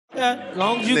got it. As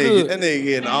long as you That good. nigga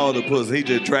getting all the pussy. He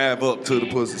just drive up to the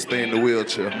pussy, stay in the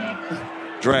wheelchair.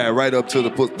 Drive right up to the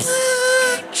pussy.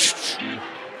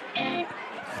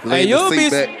 Hey,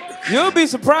 you'll be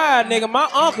surprised, nigga. My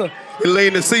uncle. He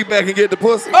lean the seat back and get the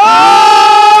pussy. Oh!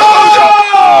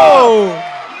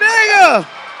 Nigga!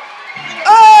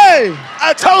 Hey!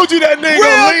 I told you that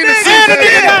nigga lean the seat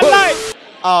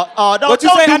back. Don't do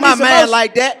my man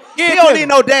like that. He don't need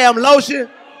no damn lotion.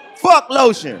 Fuck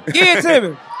lotion. Give it to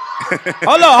me.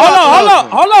 Hold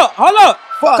up.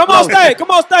 Fuck Come on,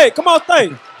 stay.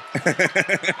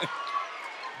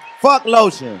 Fuck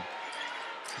lotion.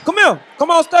 Come here.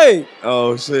 Come on stage.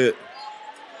 Oh, shit.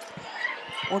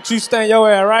 Why don't you stand your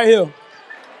ass right here?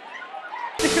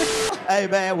 Hey,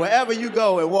 man, wherever you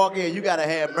go and walk in, you gotta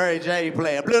have Mary Jane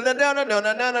playing. He look like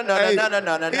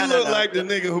the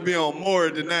nigga who be on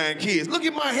Maury denying kids. Look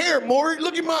at my hair, Maury.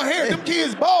 Look at my hair. Them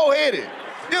kids bald-headed.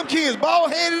 Them kids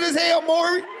bald-headed as hell,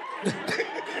 Maury.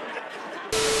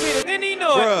 Didn't he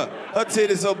know Bruh, her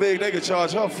titties so big they could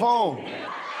charge her phone.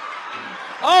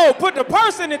 Oh, put the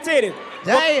purse in the titties.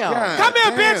 Damn. Come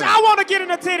here, bitch. I want to get in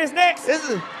the titties next.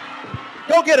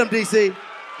 Go get him, DC.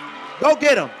 Go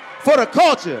get him. For the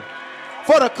culture.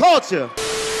 For the culture.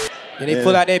 And they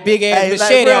pull out that big ass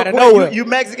machete out of nowhere. You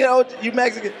Mexican? You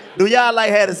Mexican? Do y'all like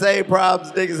have the same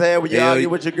problems niggas had when you argue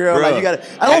with your girl? Like you gotta.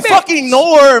 I don't fucking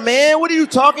know her, man. What are you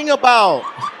talking about?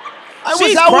 I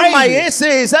was out with my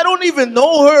essays. I don't even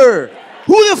know her.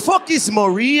 Who the fuck is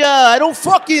Maria? I don't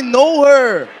fucking know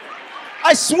her.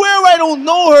 I swear I don't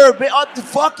know her, but what the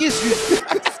fuck is you?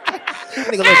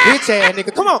 Nigga, little bitch ass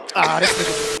nigga. Come on. This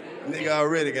nigga. Nigga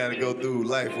already gotta go through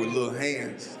life with little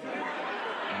hands.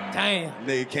 Damn.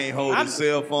 Nigga can't hold his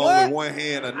cell phone with one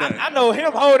hand or nothing. I know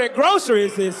him holding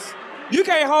groceries is. You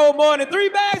can't hold more than 3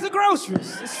 bags of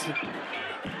groceries.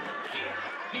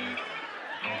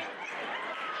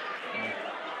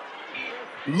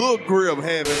 Little grip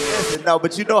having that. No,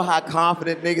 but you know how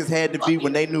confident niggas had to be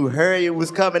when they knew Harriet was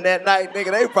coming that night,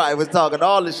 nigga. They probably was talking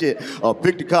all this shit. Oh,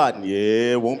 pick the cotton.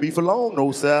 Yeah, won't be for long,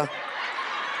 no, sir.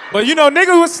 But you know,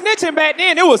 niggas was snitching back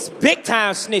then. It was big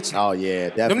time snitching. Oh, yeah,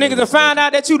 definitely. Them niggas that find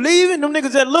out that you leaving, them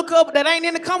niggas that look up that ain't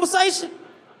in the conversation.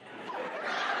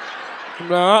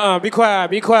 Be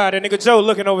quiet. That nigga Joe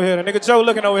looking over here.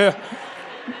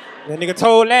 That nigga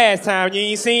told last time you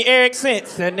ain't seen Eric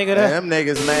since. That nigga there. Them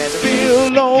niggas, man.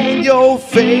 Spill on your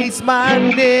face, my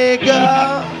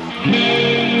nigga.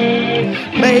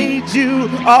 Made you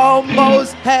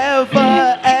almost have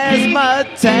a asthma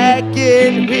attack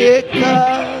in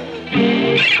hiccup.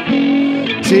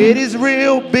 Titties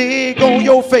real big on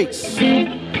your face.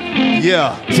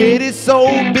 Yeah. Titties so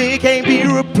big can't be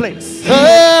replaced.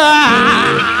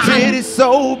 Titties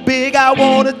so big I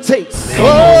wanna taste.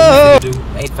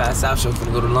 85 South Show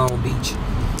finna go to Long Beach.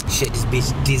 Shut this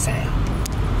bitch this out.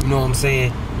 You know what I'm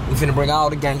saying? We finna bring all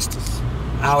the gangsters,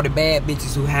 all the bad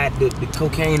bitches who hide the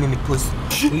cocaine in the pussy.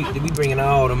 We bringing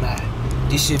all them out.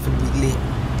 This shit finna be lit.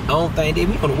 I don't think we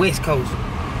on the West Coast.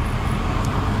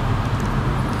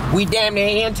 We damn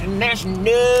near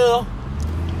international.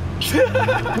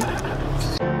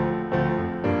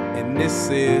 And this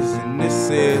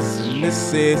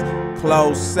is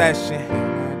closed session.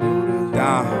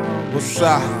 What's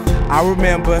up? I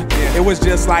remember it was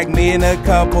just like me and a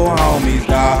couple homies,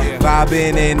 dawg.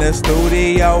 Vibing in the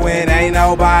studio and ain't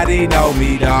nobody know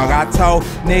me, dawg. I told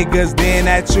niggas then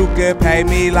that you could pay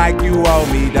me like you owe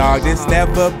me, dawg. This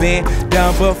never been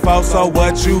done before, so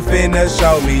what you finna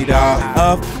show me, dawg?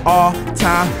 Of all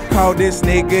time, coldest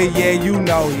nigga, yeah, you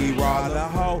know he raw. The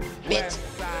whole bitch.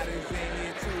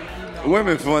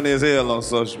 Women funny as hell on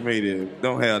social media.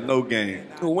 Don't have no game.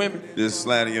 Who women? Just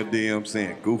sliding your DM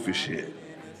saying goofy shit.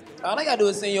 All they gotta do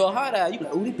is send you a hard eye. You be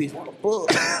like, ooh, this bitch wanna fuck.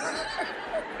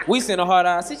 We send a hard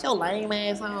eye. Sit your lame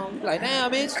ass home. You be like,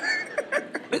 damn, bitch.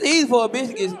 It's easy for a bitch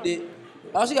to get some dick.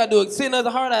 All she gotta do is send us a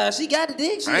hard eye. She got the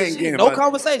dick. No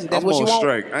conversation. That's what she want.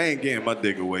 Strike. I ain't getting my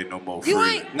dick away no more. You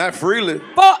freely. ain't? Not freely.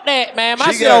 Fuck that, man.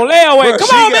 My shit on layaway. Come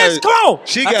on, bitch. Come on.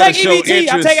 She I gotta take show EBT.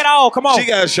 interest. I take it all. Come on. She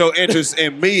gotta show interest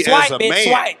in me Swipe, as a bitch, man.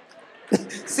 Swipe.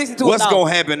 62. What's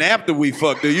gonna happen after we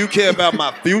fuck? Do you care about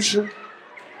my future?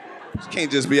 You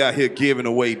can't just be out here giving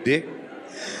away dick.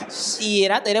 Shit,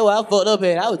 I think that's what I fucked up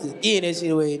at. I was just giving that shit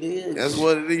away, dude. That's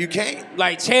what it is. You can't.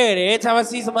 Like charity. Every time I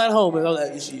see somebody homeless, I'm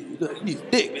like, shit, you need some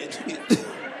dick, bitch.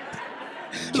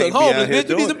 Look, homeless, bitch.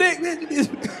 You need some dick, bitch.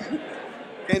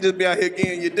 Can't just be out here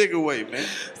getting your dick away, man.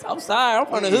 I'm sorry, I'm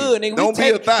from the hood, nigga. Don't be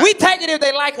a thot. We take it if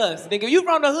they like us, nigga. If you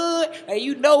from the hood and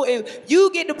you know if you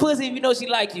get the pussy if you know she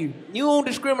like you. You don't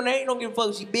discriminate, you don't give a fuck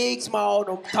if she big, small,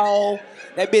 tall.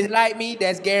 That bitch like me,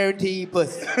 that's guaranteed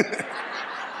pussy.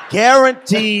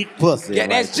 Guaranteed pussy. Yeah,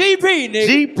 that's GP,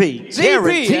 nigga. GP.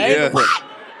 Guaranteed. Yeah. pussy.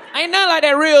 Ain't nothing like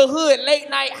that real hood, late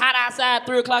night, hot outside,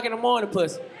 3 o'clock in the morning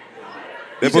pussy.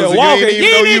 That just pussy walking. you ain't even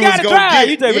You know ain't you even was gotta gonna drive. get.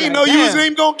 You You just be ain't like, know you was damn.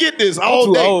 even gonna get this I'm all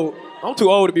too day. old. I'm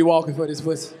too old to be walking for this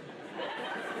pussy.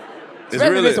 It's Especially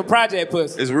if really, it's some project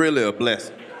pussy. it's really a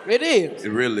blessing. It is. It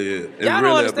really is. It's Y'all really don't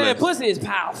a understand. blessing. Pussy is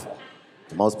powerful.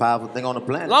 The most powerful thing on the As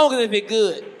planet. long as if it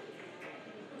good.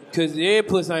 Because every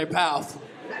pussy ain't powerful.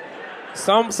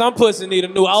 Some pussy need a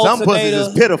new alternator. Some pussies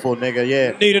is pitiful, nigga,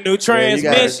 yeah. Need a new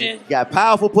transmission. You got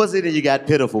powerful pussy, then you got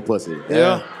pitiful pussy.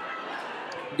 Yeah.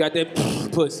 You got that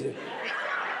pussy.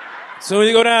 Soon as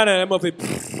you go down there, that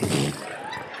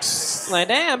motherfucker. Like,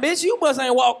 damn, bitch, you must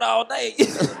ain't walked all day.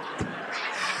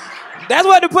 That's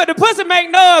what the pussy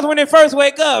make noise when it first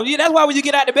wake up. That's why when you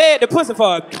get out of bed, the pussy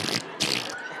fall.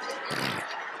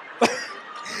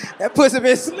 That pussy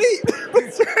been asleep.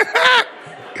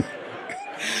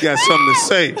 Got something to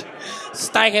say.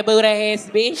 Stinky booty ass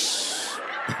bitch.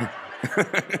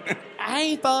 I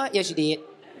ain't thought. Yes, you did.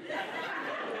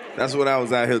 That's what I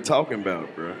was out here talking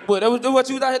about, bro. But that was what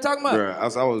you was out here talking about?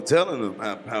 Bruh, I was telling them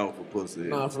how powerful pussy is.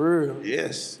 Nah, for real.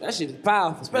 Yes. That shit is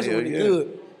powerful, especially Hell when it's yeah.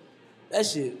 good. That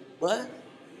shit, what?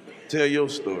 Tell your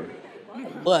story.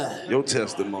 What? Your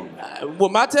testimony.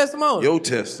 With my testimony? Your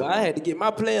So testimony. I had to get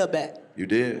my player back. You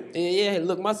did? Yeah, I had to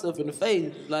look myself in the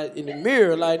face, like in the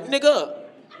mirror, like, nigga,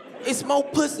 it's more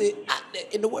pussy out there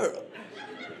in the world.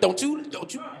 Don't do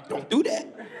that.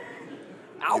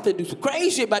 I was finna do some crazy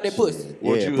shit about that pussy.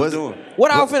 What Yeah, you was pussy. doing?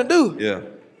 What I was finna do? Yeah.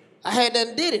 I had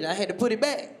done did it. I had to put it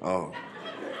back. Oh.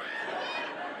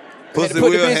 I had to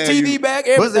put the bitch TV back,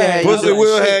 everything. had you Pussy doing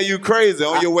will shit. have you crazy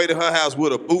on your way to her house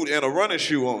with a boot and a running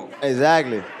shoe on.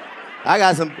 Exactly. I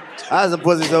had some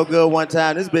pussy so good one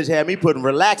time, this bitch had me putting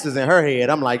relaxers in her head.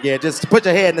 I'm like, yeah, just put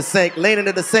your head in the sink, leaning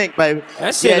in the sink, baby.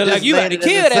 That shit look just like you about to leaning in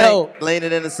kill the that sink, hoe.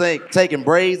 Leaning in the sink, taking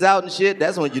braids out and shit.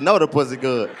 That's when you know the pussy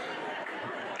good.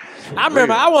 I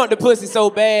remember I wanted the pussy so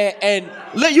bad, and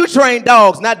Look, you train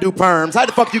dogs, not do perms. How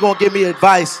the fuck you gonna give me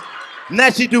advice?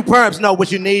 Not you do perms. No,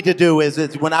 what you need to do is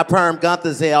when I perm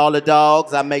Gunther's hair, all the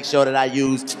dogs, I make sure that I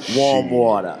use warm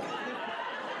water.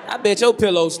 I bet your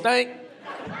pillow stink.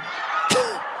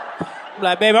 I'm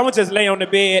like, baby, I'm gonna just lay on the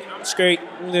bed straight.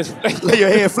 Just Lay your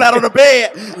head flat on the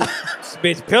bed. This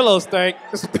bitch pillow stink.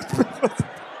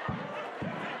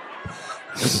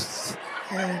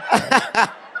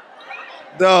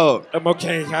 Dog. I'm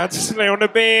okay. I just lay on the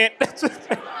bed.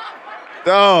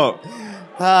 Dog.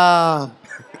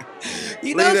 You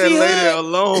Leave know that she lady hood.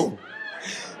 alone.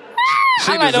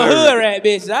 She I like the deserve hood it. rat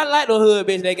bitches. I like the hood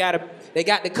bitch. They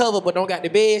got the cover but don't got the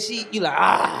bed sheet. You like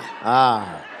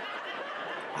I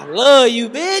love you,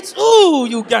 bitch. Ooh,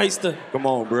 you gangster. Come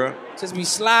on, bro. Just be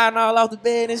sliding all off the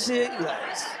bed and shit. You like,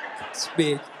 this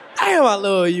bitch. Damn, I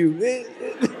love you, man.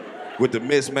 With the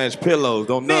mismatched pillows.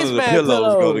 Don't none of the Mismatched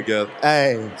pillows go pillows. together.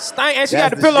 Hey, Stank, and she That's got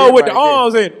the the pillow shit with the right there.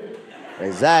 arms in it.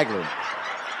 exactly.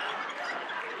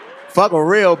 Fuck a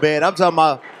real bed. I'm talking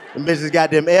about them bitches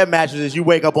got them air mattresses. You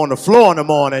wake up on the floor in the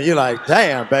morning. You're like,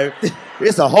 damn, baby.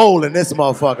 It's a hole in this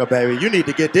motherfucker, baby. You need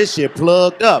to get this shit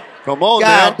plugged up. Come on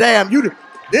God now. damn, you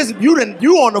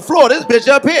on the floor. This bitch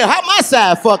up here. How my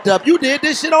side fucked up? You did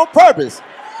this shit on purpose.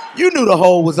 You knew the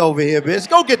hole was over here, bitch.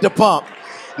 Go get the pump.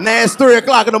 Now it's 3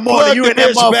 o'clock in the morning. Plug You the in that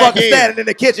bitch back motherfucker in. standing in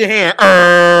the kitchen hand.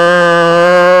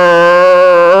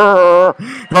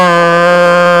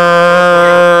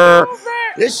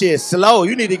 This shit's slow.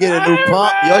 You need to get a new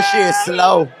pump. Your shit's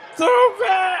slow. So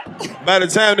bad. By the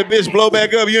time the bitch blow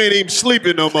back up, you ain't even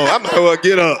sleeping no more. I might as well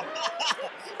get up.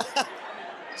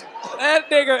 That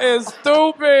nigga is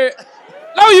stupid.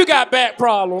 No, you got back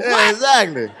problems. Yeah, What?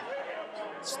 exactly.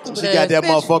 She got that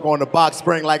bitch. motherfucker on the box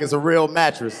spring like it's a real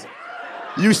mattress.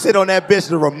 You sit on that bitch,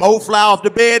 the remote fly off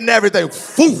the bed and everything.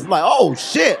 Foof, like, oh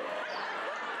shit.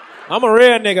 I'm a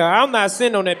real nigga. I'm not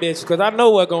sitting on that bitch because I know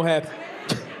what's gonna happen.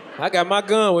 I got my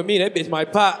gun with me. That bitch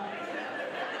might pop.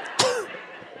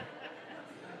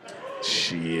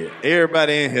 Shit.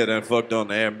 Everybody in here done fucked on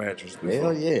the air mattress before.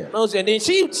 Hell yeah. No shit. And then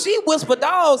she whisper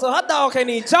dogs, so her dog can't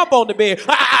even jump on the bed.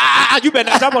 You better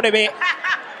not jump on that bed.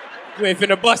 You ain't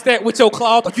finna bust that with your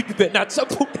claw. You better not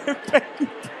jump on that bed.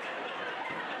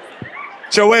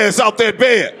 Get your ass off that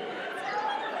bed.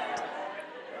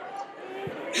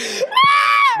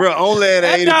 Bro, only at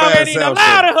That 85 dog ain't even South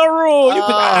allowed Show. in her room.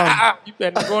 You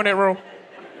better not go in that room.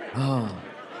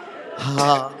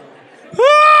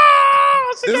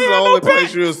 She This is can't the have only no pet.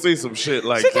 place you'll see some shit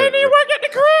like She that. can't even bro. work at the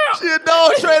crib. She a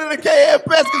dog trainer to KF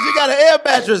Best because she got an air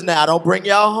mattress now. Don't bring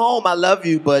y'all home. I love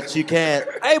you, but you can't.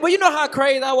 Hey, but you know how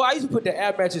crazy I was? I used to put the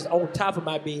air mattress on top of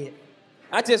my bed.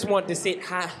 I just wanted to sit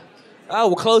high. I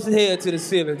was close as hell to the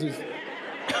ceiling. Just,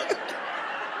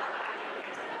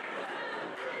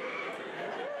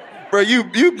 Bro, you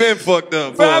been fucked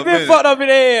up. Bro, I've been fucked up in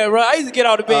the head, bro. I used to get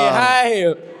out of bed high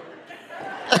here.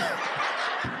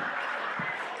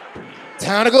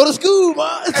 Time to go to school,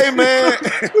 man. Hey, man.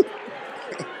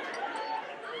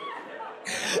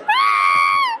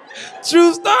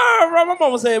 True story, bro. My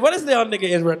mama said, well, this little nigga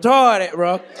is retarded,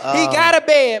 bro. He got a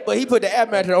bed, but he put the air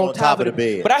mattress on top of the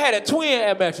bed. But I had a twin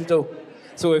air mattress, though,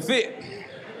 so it fit.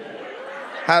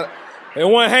 It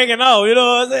wasn't hanging off, you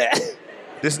know what I'm saying?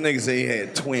 This nigga said he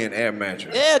had twin air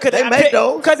mattress. Yeah, because they make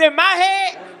those. Because in my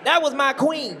head, that was my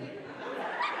queen.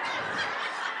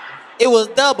 It was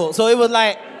double, so it was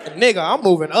like, nigga, I'm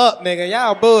moving up, nigga.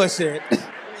 Y'all bullshit.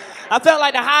 I felt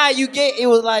like the higher you get, it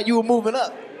was like you were moving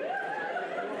up.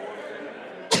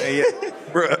 Hey,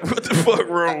 bro, what the fuck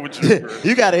wrong with you, bro?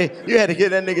 You had to get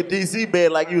that nigga DC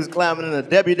bed like you was climbing in a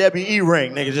WWE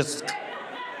ring, nigga. Just.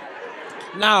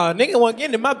 Nah, nigga wasn't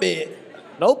getting in my bed.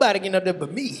 Nobody getting up there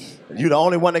but me. You the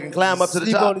only one that can climb up to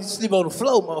the top. Sleep on the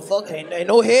floor, motherfucker. Ain't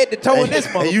no head to toe in this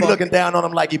motherfucker. And you looking down on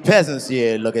them like you peasants.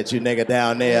 Yeah, look at you, nigga,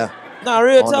 down there. Nah,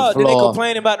 real talk. Then they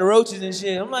complaining about the roaches and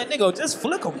shit. I'm like, nigga, just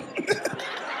flick them.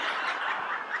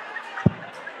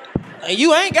 And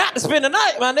you ain't got to spend the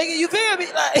night, my nigga. You feel me?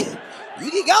 Like,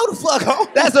 you can go the fuck home.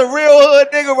 That's a real hood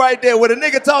nigga right there. When a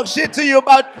nigga talk shit to you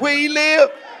about where he live,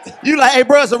 you like, hey,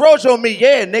 bro, it's a roach on me.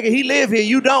 Yeah, nigga, he live here.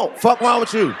 You don't. Fuck wrong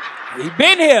with you. He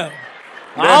been here.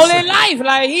 All in life.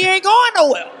 Like, he ain't going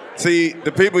nowhere. See,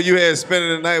 the people you had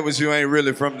spending the night with you ain't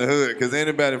really from the hood, because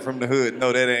anybody from the hood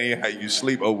know that ain't how you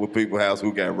sleep over people's house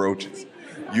who got roaches.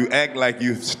 You act like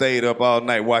you stayed up all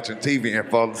night watching TV and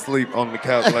fall asleep on the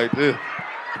couch like this.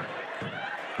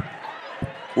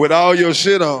 With all your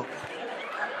shit on.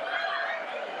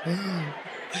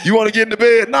 You want to get in the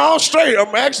bed? No, I'm straight.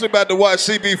 I'm actually about to watch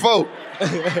CB4.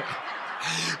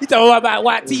 You talking about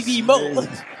watch TV more?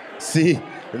 See,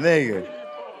 nigga.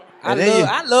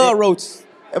 I love roaches.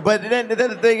 But then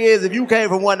the thing is, if you came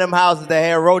from one of them houses that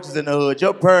had roaches in the hood,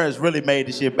 your parents really made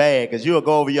the shit bad. Because you'll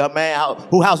go over your man,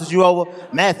 who house was you over?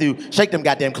 Matthew, shake them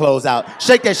goddamn clothes out.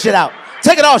 Shake that shit out.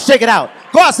 Take it off, shake it out.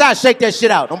 Go outside, shake that shit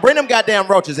out. Don't bring them goddamn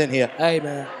roaches in here. Hey,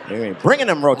 man. You ain't bringing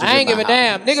them roaches in I ain't give a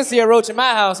damn. Niggas see a roach in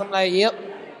my house, I'm like, yep.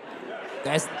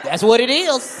 That's what it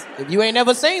is. If you ain't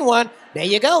never seen one, there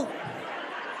you go.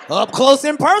 Up close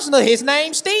and personal, his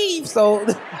name's Steve, so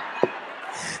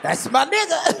that's my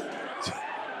nigga.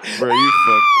 Bro, you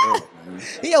fucked up, man.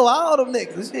 Yo, all them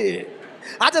niggas, shit.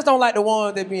 I just don't like the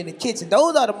ones that be in the kitchen.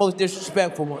 Those are the most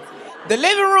disrespectful ones. The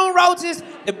living room roaches,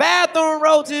 the bathroom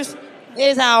roaches,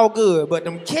 it's all good. But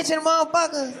them kitchen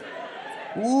motherfuckers,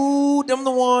 ooh, them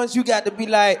the ones you got to be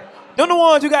like, them the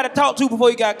ones you got to talk to before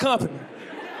you got company.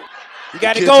 You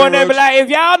got to go in there and be like, if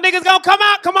y'all niggas gonna come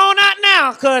out, come on out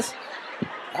now, cause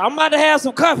I'm about to have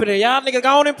some company. Y'all niggas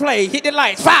go on and play. Hit the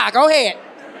lights. Fire, go ahead.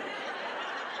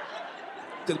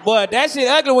 Cause boy, that shit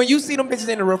ugly when you see them bitches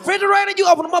in the refrigerator, you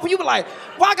open them up and you be like,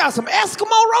 boy, I got some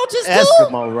Eskimo roaches too?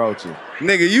 Eskimo roaches.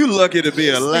 Nigga, you lucky to be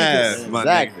alive, my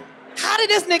nigga. How did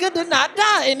this nigga did not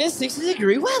die in this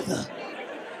 60-degree weather?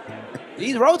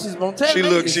 These roaches won't tell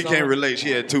me. She can't relate.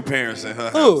 She had two parents in her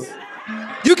Who? house.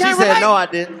 You can't relate? She said, no, I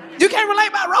didn't. You can't relate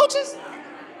about roaches?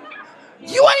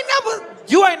 You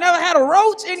ain't never had a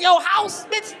roach in your house,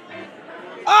 bitch?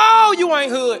 Oh, you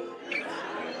ain't hood.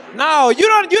 No, you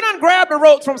done grabbed a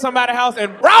roach from somebody's house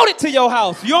and brought it to your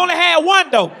house. You only had one,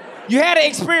 though. You had an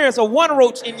experience of one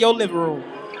roach in your living room.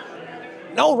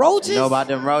 No roaches? You know about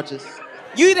them roaches?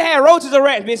 You either had roaches or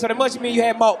rats, bitch, so that must mean you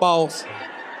had mothballs.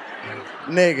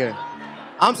 Nigga.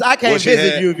 I can't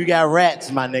visit you if you got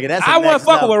rats, my nigga. That's I wasn't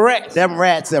fucking with rats. Them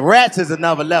rats is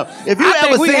another level. If you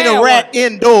ever seen a rat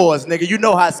indoors, nigga, you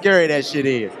know how scary that shit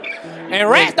is. And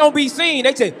rats don't be seen.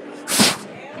 They say,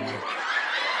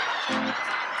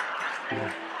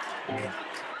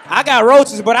 I got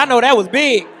roaches, but I know that was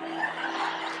big.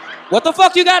 What the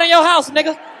fuck you got in your house,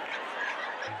 nigga?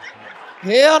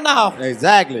 Hell no.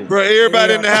 Exactly. Bro,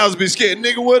 everybody in the house be scared.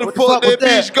 Nigga, where the fuck that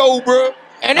bitch go, bro?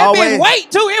 And that bitch wait,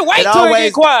 too. It wait till it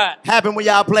get quiet. Happen when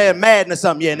y'all playing Madden or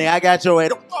something. Yeah, nigga, I got your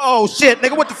head. Oh, shit,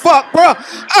 nigga, what the fuck, bro?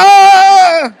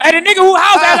 Hey, the nigga who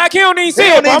house act like he don't even see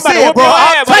it, bro. I'm about to whoop your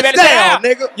ass. Touchdown,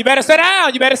 nigga. You better sit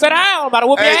down. You better sit down. I'm about to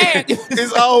whoop your ass.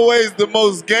 It's always the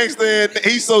most gangster, and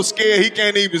he's so scared he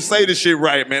can't even say the shit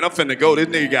right, man. I'm finna go. This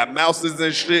nigga got mouses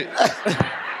and shit.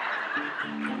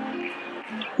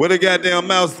 Where the goddamn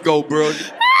mouse go, bro?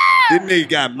 This nigga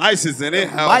got mices in it.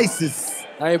 Mices.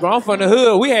 Hey, bro, I'm from the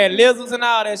hood. We had lizards and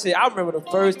all that shit. I remember the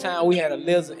first time we had a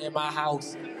lizard in my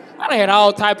house. I done had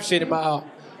all type of shit in my house.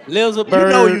 Lizard,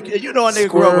 bird, you know a nigga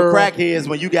grew up with crackheads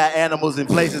when you got animals in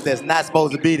places that's not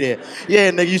supposed to be there. Yeah,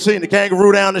 nigga, you seen the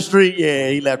kangaroo down the street? Yeah,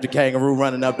 he left the kangaroo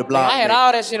running up the block. I had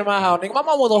all that shit in my house, nigga. My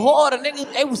mom was a hoarder, nigga.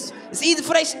 It's easy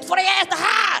for they ass to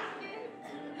hide.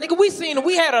 Nigga,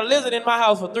 we had a lizard in my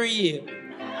house for 3 years.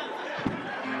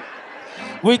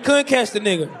 We couldn't catch the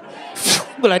nigga.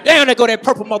 We like, damn, there go that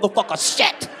purple motherfucker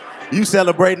shit. You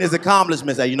celebrating his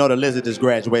accomplishments. Hey, you know the lizard just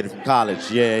graduated from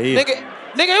college. Yeah,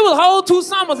 Nigga, it was whole 2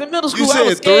 summers in middle school. I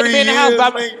was scared to be in the house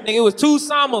by myself. Nigga, it was 2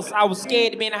 summers. I was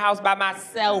scared to be in the house by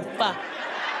myself.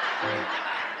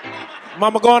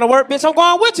 Mama going to work, bitch. I'm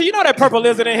going with you. You know that purple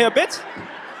lizard in here, bitch.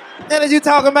 What is you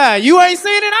talking about? You ain't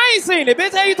seen it, I ain't seen it,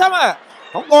 bitch. How you talking about?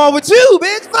 I'm going with you,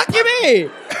 bitch. Fuck you,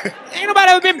 man. Ain't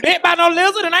nobody ever been bit by no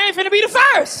lizard, and I ain't finna be the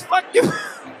first. Fuck you.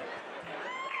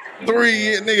 3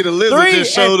 years, nigga, the lizard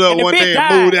just showed up one day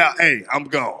and moved out. Hey, I'm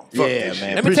gone. Fuck yeah,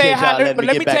 man. Let me tell you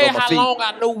how long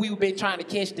I know we've been trying to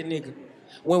catch the nigga.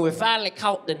 When we finally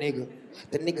caught the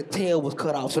nigga tail was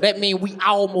cut off. So that means we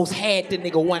almost had the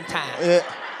nigga one time. Yeah.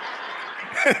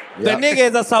 The nigga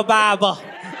is a survivor.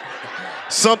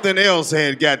 Something else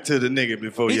had got to the nigga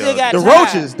before y'all. The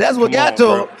roaches, that's what got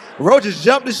to him. Roaches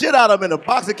jumped the shit out of him in a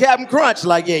box of Captain Crunch.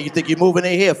 Like, yeah, you think you're moving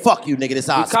in here? Fuck you, nigga. This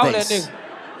our space.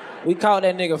 We caught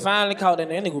that nigga. Finally caught that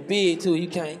nigga. That nigga was big too. You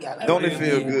can't got like. Don't it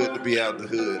feel good to be out the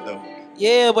hood though?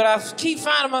 Yeah, but I keep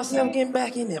finding myself getting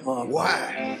back in there, motherfucker.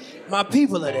 Why? My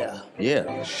people are there.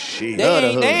 Yeah. Shit.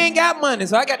 They ain't got money,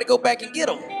 so I got to go back and get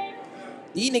them.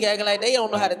 These niggas acting like they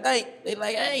don't know how to think. They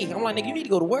like, hey, I'm like, nigga, you need to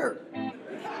go to work.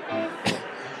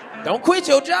 Don't quit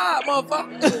your job,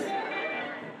 motherfucker.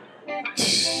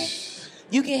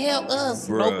 You can help us.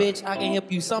 Bruh. No, bitch, I can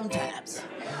help you sometimes.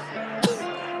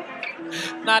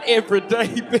 Not every day,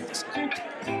 bitch.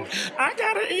 I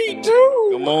gotta eat too.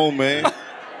 Come on, man.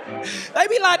 They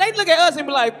be like, they look at us and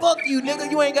be like, fuck you, nigga,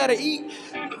 you ain't gotta eat.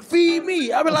 Feed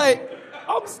me. I be like,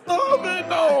 I'm starving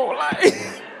though. Like,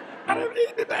 I didn't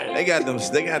eat today. They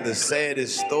got the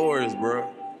saddest stories, bro.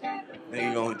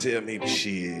 Nigga gonna tell me,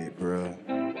 shit, bro.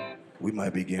 We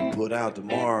might be getting put out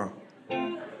tomorrow.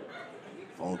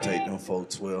 Gonna take them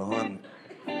folks 1,200.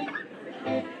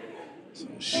 So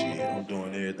shit, I'm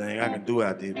doing everything I can do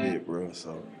out there, bit, bro.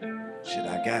 So shit,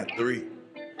 I got 3.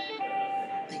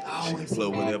 Shit, plus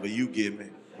whatever you give me.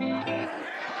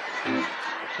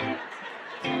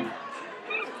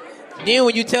 Then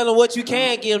when you tell them what you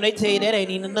can give them, they tell you that ain't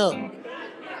even enough.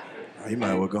 You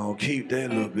might well go and keep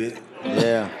that a little bit.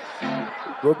 Yeah.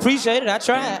 Well, appreciate it. I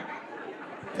tried.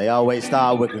 They always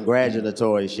start with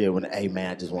congratulatory shit when, hey,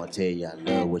 man, I just want to tell you I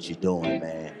love what you're doing,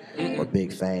 man. I'm a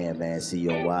big fan, man. See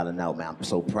you on Wild 'N Out, man. I'm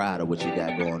so proud of what you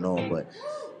got going on. But,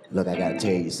 look, I got to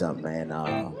tell you something, man.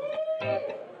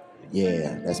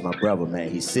 Yeah, that's my brother,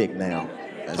 man. He's sick now.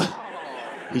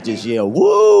 He just yelled,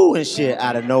 woo, and shit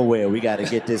out of nowhere. We got to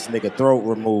get this nigga throat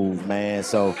removed, man.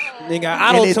 So,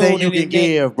 nigga, anything you can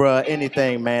give, bruh,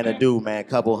 anything, man, to do, man.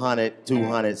 Couple hundred,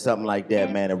 200, something like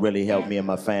that, man, to really help me and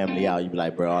my family out. You be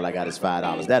like, bro, all I got is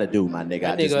 $5. That'll do, my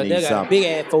nigga. I just need something. Big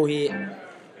ass forehead.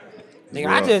 Nigga,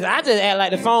 I just act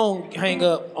like the phone hang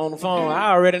up on the phone.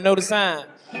 I already know the sign.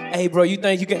 Hey, bro, you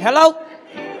think you can? Hello?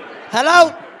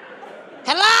 Hello?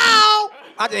 Hello?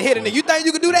 I just hit it, nigga. You think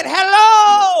you can do that?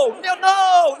 Hello?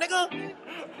 No,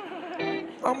 nigga.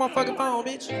 On my fucking phone,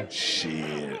 bitch.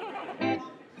 Shit. I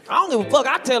don't give a fuck.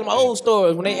 I tell them my old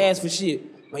stories when they ask for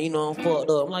shit. Man, you know I'm fucked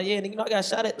up. I'm like, yeah, nigga, you know I got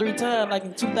shot at 3 times, like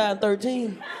in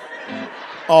 2013.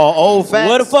 Oh, old facts.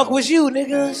 Where the fuck was you,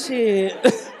 nigga? Shit.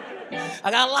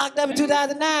 I got locked up in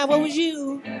 2009. What was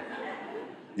you?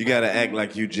 You gotta act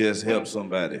like you just helped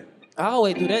somebody. I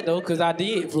always do that though, cause I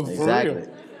did for real.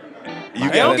 They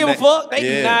don't give a fuck. They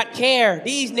do not care.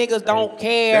 These niggas don't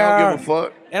care. They don't give a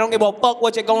fuck. They don't give a fuck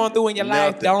what you're going through in your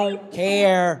life. Don't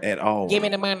care. At all. Give me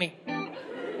the money.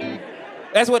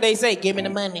 That's what they say. Give me the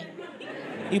money.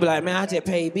 You be like, man, I just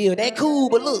paid bill. That cool,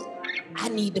 but look, I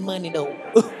need the money though.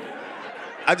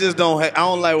 I just don't. I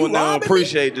don't like when they don't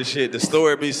appreciate the shit. The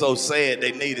story be so sad.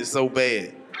 They need it so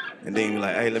bad, and then you be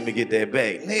like, hey, let me get that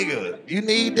back, nigga. You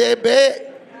need that back?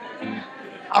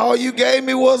 All you gave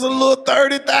me was a little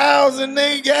 30,000,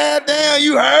 nigga. Goddamn,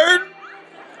 you heard?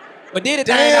 But did it?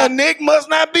 Damn, Nick must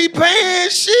not be paying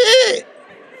shit.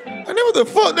 And then what the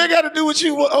fuck they got to do with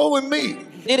you owing me?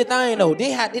 Did the thing though.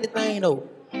 Did the thing though.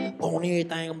 On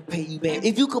everything, I'm gonna pay you back.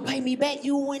 If you could pay me back,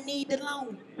 you wouldn't need the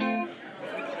loan.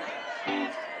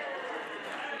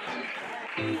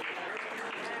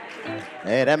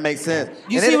 Hey, that makes sense.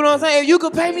 You see what I'm saying? If you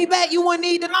could pay me back, you wouldn't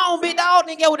need the loan, big dog.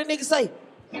 Then get what the nigga say.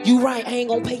 You right, I ain't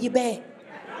gonna pay you back.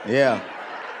 Yeah.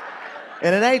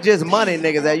 And it ain't just money,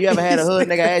 niggas. Have you ever had a hood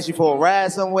nigga ask you for a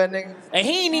ride somewhere, nigga? And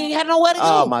he ain't even had nowhere to go.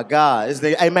 Oh my God.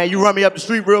 Hey man, you run me up the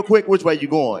street real quick. Which way you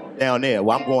going? Down there.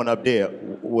 Well, I'm going up there.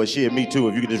 Well, shit, me too.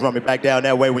 If you could just run me back down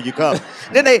that way when you come.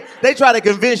 Then they try to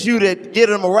convince you to get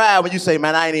them a ride when you say,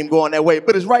 man, I ain't even going that way.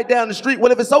 But it's right down the street.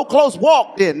 Well, if it's so close,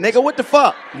 walk then, nigga. What the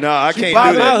fuck? No, I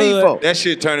can't do that. That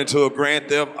shit turned into a Grand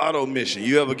Theft Auto mission.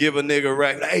 You ever give a nigga a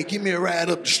ride? Like, hey, give me a ride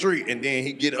up the street. And then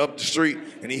he get up the street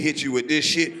and he hit you with this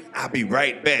shit. I'll be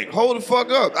right back. Hold the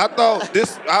fuck up. I thought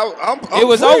this, I'm it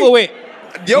was free. over with.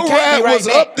 Your ride was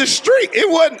up the street. It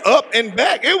wasn't up and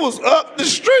back. It was up the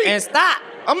street. And stop.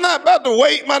 I'm not about to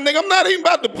wait, my nigga. I'm not even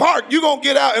about to park. You gonna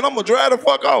get out and I'm gonna drive the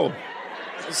fuck off.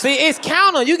 See, it's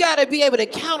counter. You gotta be able to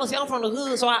counter. See, I'm from the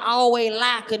hood, so I always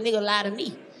lie, cause nigga lie to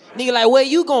me. Nigga like, where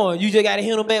you going? You just gotta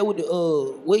hit him back with the,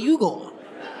 where you going?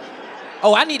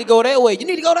 Oh, I need to go that way. You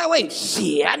need to go that way?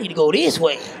 Shit, I need to go this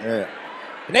way. Yeah.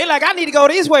 And they like, I need to go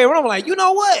this way. And I'm like, you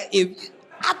know what? I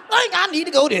think I need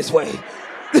to go this way.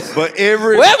 But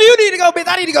wherever you need to go, bitch,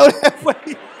 I need to go that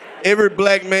way. Every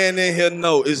black man in here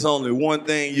know it's only one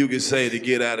thing you can say to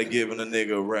get out of giving a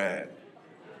nigga a ride.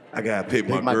 I gotta pick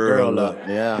my girl up.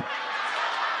 Yeah.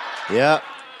 Yeah.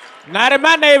 Not in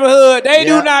my neighborhood. They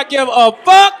do not give a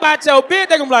fuck about your bitch.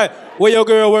 They gonna be like, where your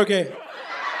girl work at?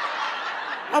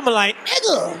 I'm like,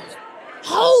 nigga,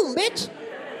 home, bitch.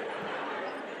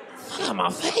 Fuck out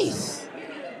my face.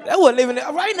 That wasn't living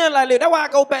right now like that. That's why I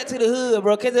go back to the hood,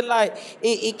 bro. Cause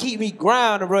it keep me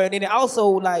grounded, bro. And then it also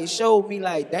like showed me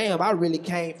like, damn, I really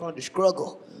came from the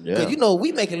struggle. Yeah. Cause you know,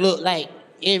 we make it look like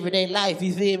everyday life,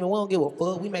 you feel me? We don't give a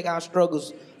fuck. We make our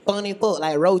struggles funny fuck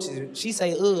like roaches. She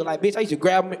say, like, bitch, I used to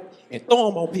grab them and throw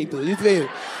them on people, you feel me?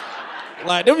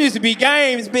 Like, them used to be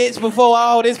games, bitch, before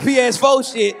all this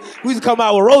PS4 shit. We used to come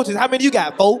out with roaches. How many you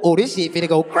got, 4? Oh, this shit finna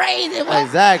go crazy, bro.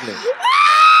 Exactly.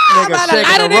 Nigga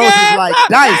shaking the roaches like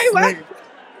dice, nigga.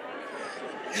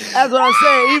 That's what I'm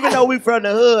saying. Even though we from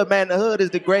the hood, man, the hood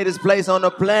is the greatest place on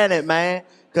the planet, man.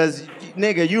 Cause,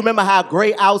 nigga, you remember how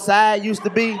great outside used to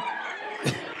be?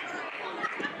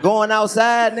 Going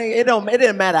outside, nigga, it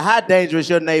didn't matter how dangerous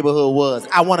your neighborhood was.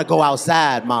 I want to go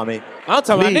outside, mommy. I'm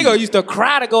talking about nigga used to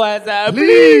cry to go outside.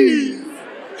 Please.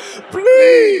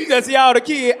 Please. That's y'all the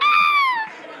kid.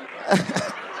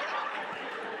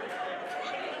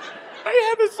 They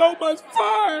having so much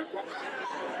fun.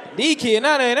 These kids,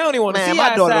 now they don't even want to see my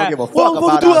outside. daughter don't give a fuck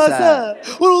about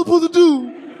outside. What am I supposed to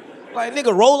do? Like,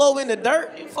 nigga, roll over in the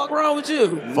dirt? What the fuck wrong with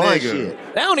you? Fun shit.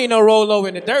 They don't even know roll over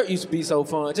in the dirt used to be so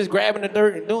fun. Just grabbing the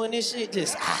dirt and doing this shit,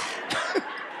 just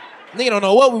nigga don't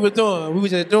know what we were doing. We were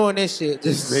just doing this shit.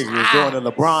 Just nigga was doing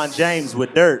the LeBron James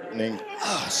with dirt, nigga.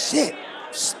 Oh, shit.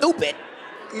 Stupid.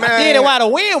 Man. I did it while the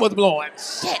wind was blowing.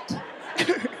 Shit.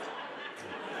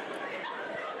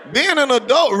 Being an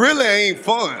adult really ain't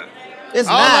fun. It's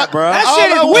not, bro. That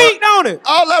shit is weak, don't it?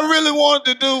 All I really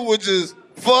wanted to do was just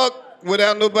fuck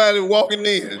without nobody walking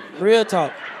in. Real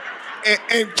talk.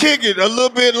 And kick it a little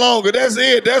bit longer. That's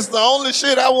it. That's the only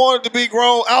shit I wanted to be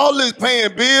grown. All this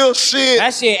paying bills shit.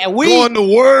 That shit, and we going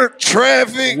to work,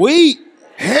 traffic.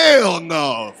 Hell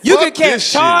no. You can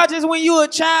catch charges when you a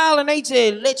child and they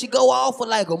just let you go off for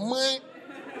like a month.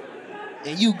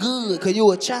 And you good because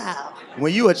you a child.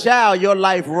 When you a child, your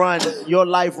life run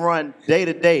day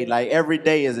to day. Like every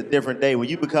day is a different day. When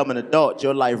you become an adult,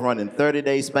 your life run in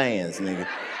 30-day spans, nigga.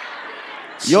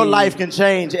 Your life can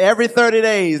change every 30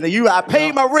 days. Now I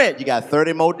paid my rent. You got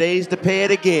 30 more days to pay it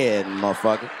again,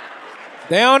 motherfucker.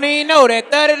 They don't even know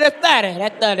that 30 to 30.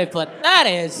 That 30 for 30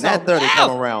 is something that 30 else.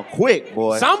 come around quick,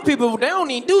 boy. Some people, they don't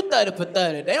even do 30 for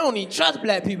 30. They don't even trust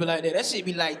black people like that. That shit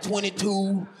be like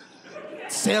 22,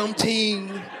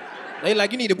 17. They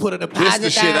like, you need to put a deposit down.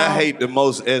 This the shit I hate the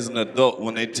most as an adult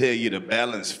when they tell you to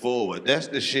balance forward. That's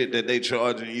the shit that they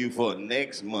charging you for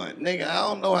next month. Nigga, I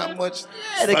don't know how much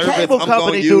the cable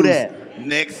company do that.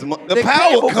 Next month. The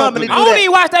power company do I don't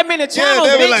even watch that many channels,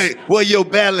 they bitch. be like, well, your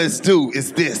balance due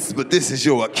is this, but this is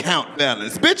your account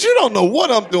balance. Bitch, you don't know what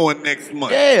I'm doing next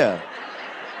month. Yeah.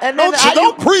 And then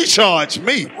don't pre-charge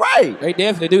me. Right. They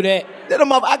definitely do that. Then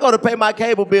I go to pay my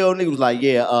cable bill, and he was like,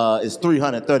 yeah, it's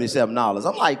 $337.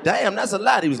 I'm like, damn, that's a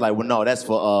lot. He was like, well, no, that's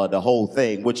for the whole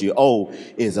thing. What you owe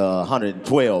is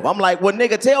 $112. I'm like, well,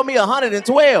 nigga, tell me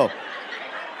 $112.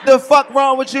 The fuck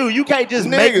wrong with you? You can't just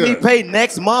make me pay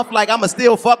next month like I'ma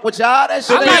still fuck with y'all. That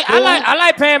shit ain't cool. I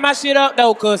like paying my shit up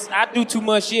though, cause I do too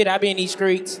much shit. I be in these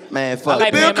streets. Man, fuck. The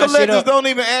bill collectors don't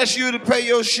even ask you to pay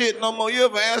your shit no more. You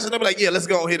ever ask them? They be like, yeah, let's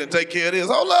go ahead and take care of this.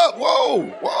 Hold up,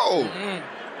 whoa.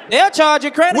 They'll charge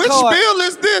your credit card. Which bill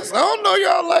is this? I don't know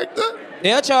y'all like that.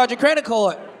 They'll charge your credit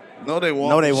card. No, they won't.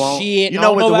 No, they won't. Shit, you I know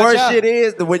don't what know the about worst y'all. shit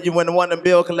is? When one of them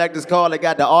bill collectors call, they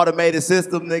got the automated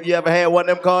system. Nigga, you ever had one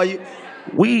of them call you?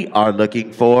 We are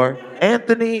looking for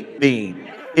Anthony Bean.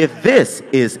 If this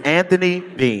is Anthony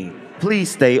Bean,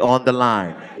 please stay on the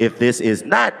line. If this is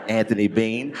not Anthony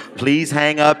Bean, please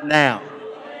hang up now.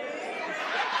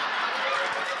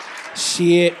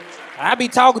 Shit. I be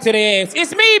talking to their ass.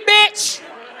 It's me, bitch.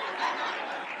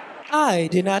 I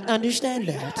did not understand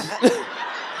that.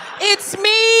 It's me.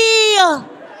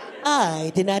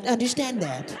 I did not understand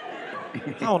that.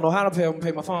 I don't know how to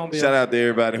pay my phone bill. Shout out to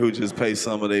everybody who just pays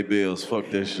some of their bills. Fuck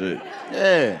that shit.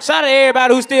 Yeah. Shout out to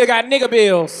everybody who still got nigga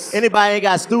bills. Anybody ain't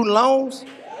got student loans?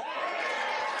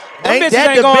 Them bitches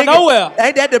ain't going nowhere.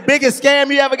 Ain't that the biggest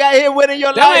scam you ever got hit with in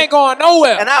your That life? ain't going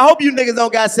nowhere. And I hope you niggas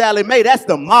don't got Sally Mae. That's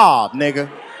the mob, nigga.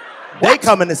 They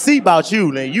coming to see about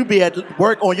you, nigga. You be at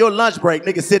work on your lunch break,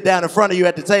 nigga sit down in front of you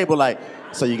at the table like,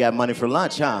 so you got money for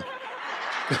lunch, huh?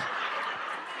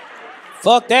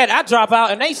 Fuck that. I drop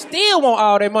out and they still want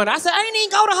all their money. I said, I ain't even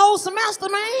go the whole semester,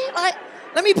 man. Like,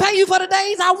 let me pay you for the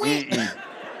days I went.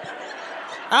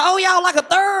 I owe y'all like a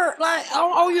third. Like, I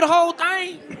don't owe you the whole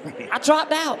thing. I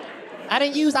dropped out. I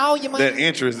didn't use all your money. That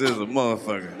interest is a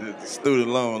motherfucker. The student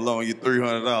loan you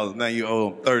 $300. Now you owe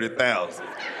them $30,000.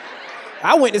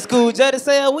 I went to school just to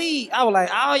sell weed. I was like,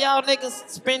 all y'all niggas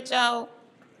spent y'all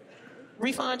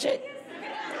refund check.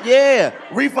 Yeah,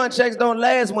 refund checks don't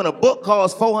last when a book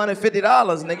costs $450,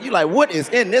 nigga. You like, what is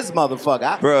in this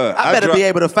motherfucker? Bruh, I better be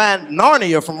able to find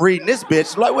Narnia from reading this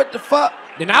bitch. Like, what the fuck?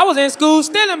 Then I was in school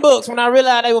stealing books when I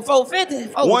realized they were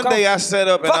 $450. Oh, One day I sat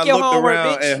up and Fuck I your looked homework,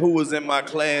 around bitch. at who was in my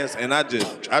class and I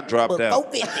dropped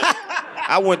out. $450.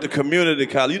 I went to community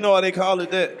college. You know why they call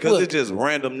it that? Because What? it's just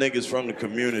random niggas from the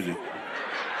community.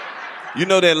 You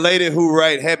know that lady who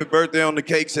write happy birthday on the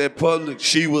cakes at Publix?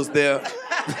 She was there.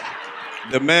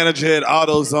 The manager at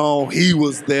AutoZone, he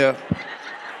was there.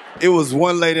 It was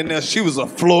one lady in there, she was a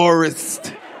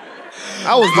florist.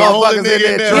 I was the only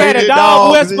nigga in there. You had a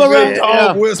dog whisperer.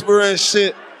 Dog whisperer and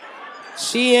shit.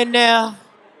 She in there.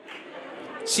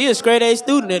 She a straight A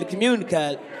student at the community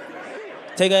college.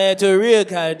 Take her ass to a real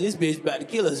college, this bitch about to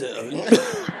kill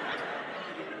herself.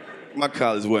 My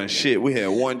college wasn't shit. We had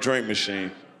one drink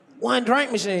machine. One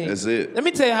drink machine. That's it. Let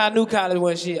me tell you how new college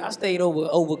was shit. I stayed over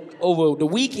the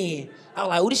weekend. I was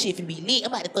like, oh, this shit finna be lit.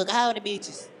 I'm about to fuck all the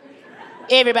bitches.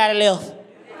 Everybody left.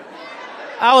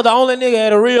 I was the only nigga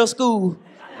at a real school.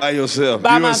 By yourself.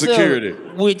 By you myself. and security.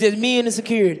 With just me and the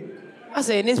security. I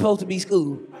said, this supposed to be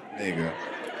school. Nigga.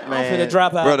 I'm finna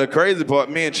drop out. Bro, the crazy part,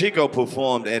 me and Chico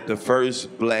performed at the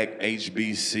first black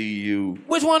HBCU.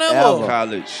 Which one that was?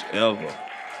 College ever.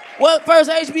 What first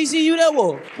HBCU that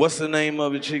was? What's the name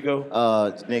of it, Chico?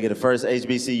 Nigga, the first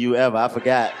HBCU ever. I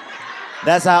forgot.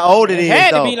 That's how old it is,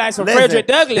 Had to though. be like some Frederick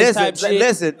Douglass type shit.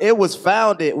 Listen, it was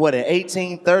founded, what, in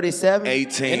 1837?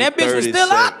 1837. And that bitch was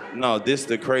still up? No, this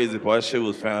the crazy part. That shit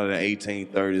was founded in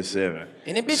 1837.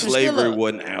 And that bitch was still Slavery up.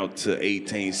 wasn't out till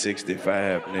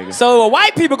 1865, nigga. So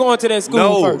white people going to that school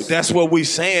No, first? that's what we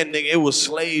saying, nigga. It was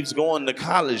slaves going to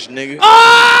college, nigga.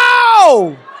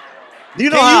 Oh! Do you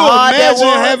know Can how you hard that imagine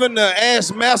was? having to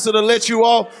ask master to let you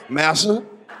off? Master,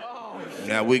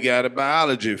 now we got a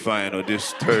biology final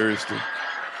this Thursday.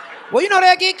 Well, you know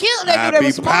they'll get killed. I'd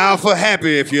be powerful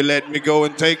happy if you let me go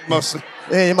and take my...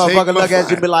 And you motherfucker look at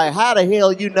you and be like, how the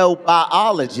hell you know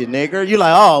biology, nigga? You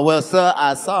like, oh, well, sir,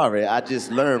 I'm sorry. I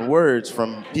just learned words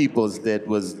from peoples that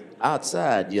was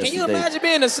outside yesterday. Can you imagine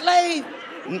being a slave?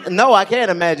 No, I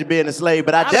can't imagine being a slave,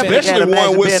 but I definitely Especially can't imagine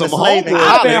one with being a some slave in homework.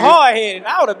 I'd have been college. hard-headed.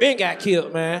 I would have been got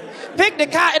killed, man. Pick the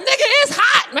cotton. Nigga, it's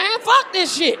hot, man. Fuck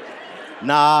this shit.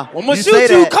 Nah, I'm gonna you shoot say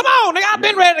you. that. Come on, nigga. I've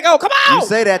been ready to go. Come on. You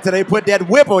say that till they put that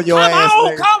whip on your Come ass.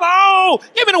 on, nigga. come on.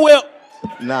 Give me the whip.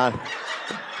 Nah.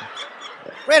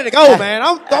 Ready to go, man.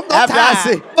 I'm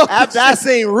tired. After I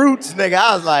seen Roots, nigga,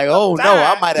 I was like, oh no,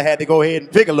 I might have had to go ahead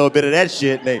and pick a little bit of that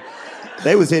shit, nigga.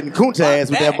 They was hitting Kunta ass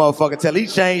with that motherfucker till he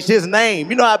changed his name.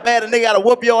 You know how bad a nigga gotta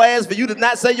whoop your ass for you to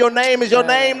not say your name is your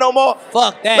name no more?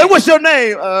 Fuck that. Like, what's your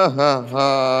name?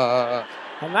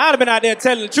 And I'd have been out there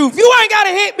telling the truth. You ain't gotta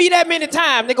hit me that many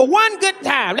times, nigga. One good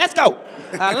time. Let's go.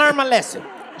 I learned my lesson.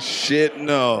 Shit,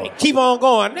 no. Keep on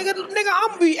going. Nigga, I'm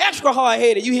gonna be extra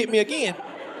hard-headed. You hit me again.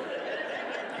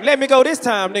 Let me go this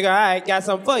time, nigga. All right, got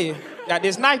something for you. Got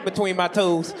this knife between my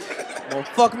toes. Gonna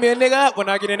fuck me a nigga up when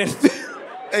I get in this.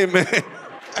 Hey, man,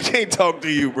 I can't talk to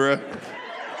you, bruh.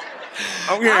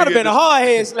 I'd have been a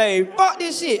hard-headed slave. Fuck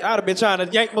this shit. I'd have been trying to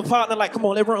yank my partner like, come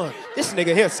on, let's run. This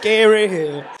nigga here scary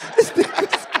here. This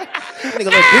nigga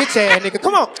little bitch ass nigga.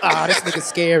 Come on. Ah, this nigga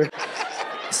scary.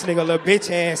 This nigga little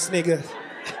bitch ass nigga.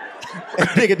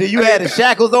 Nigga, do you have the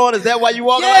shackles on? Is that why you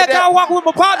walking like that? Yeah, I walk with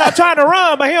my partner. I'm trying to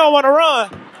run, but he don't want to run.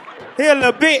 He a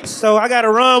little bitch, so I got to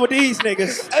run with these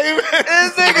niggas. Hey, man,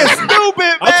 this nigga stupid,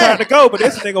 man. I'm trying to go, but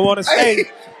this nigga want to stay.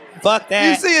 Fuck that.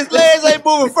 You see his legs ain't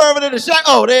moving further than the shack.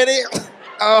 Oh, there it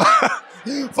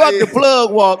is. Fuck the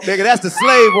plug walk, nigga. That's the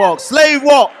slave walk. Slave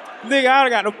walk. Nigga, I done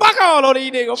got the fuck on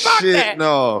these niggas. Fuck Shit, that.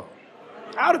 no.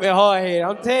 I would have been hard headed.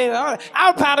 I'm telling you,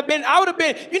 I would have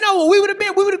been, you know what we would have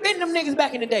been? We would have been them niggas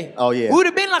back in the day. Oh, yeah. We would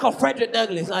have been like a Frederick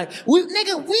Douglass. Like, we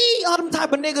are them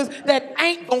type of niggas that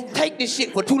ain't gonna take this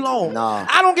shit for too long. Nah.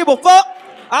 I don't give a fuck.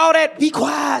 All that, be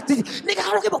quiet. Nigga,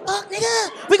 I don't give a fuck,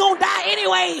 nigga. We gonna die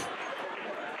anyway.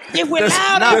 If we're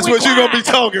loud That's what you gonna be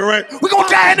talking, right? We gonna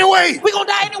die anyway. We gonna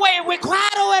die anyway if we're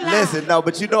quiet or loud. Listen, no,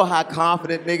 but you know how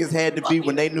confident niggas had to be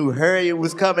when they knew Harriet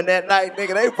was coming that night,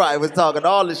 nigga? They probably was talking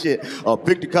all this shit. Oh,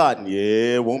 pick the cotton.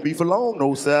 Yeah, won't be for long,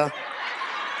 no, sir.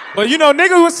 But you know,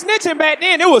 niggas was snitching back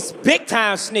then. It was big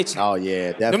time snitching. Oh,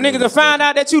 yeah, definitely. Them niggas that find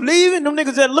out that you leaving, them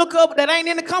niggas that look up that ain't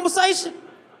in the conversation.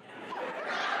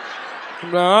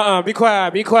 No, be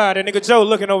quiet, be quiet. That nigga Joe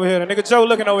looking over here. That nigga Joe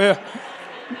looking over here.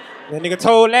 That nigga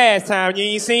told last time you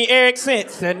ain't seen Eric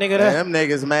since. That nigga there. Them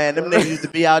niggas, man. Them niggas used to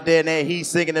be out there in that heat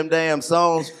singing them damn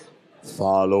songs.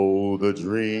 Follow the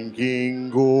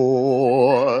drinking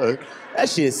gourd. That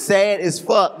shit sad as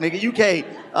fuck, nigga. You can't.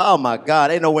 Oh my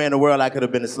God, ain't nowhere in the world I could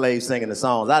have been a slave singing the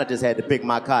songs. I'd have just had to pick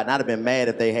my cotton. I'd have been mad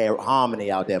if they had harmony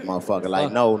out that motherfucker.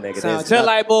 Like, no, nigga. Sound just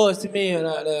like boys to me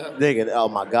out there. Nigga, oh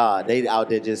my God, they out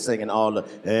there just singing all the.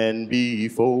 And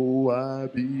before I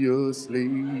be a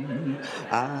slave,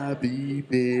 I be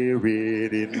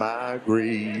buried in my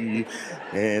grave,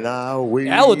 and I wait.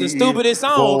 That was the stupidest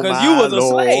song because you was a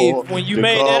slave when you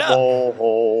made that up.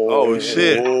 Oh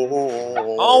shit! I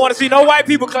don't want to see no white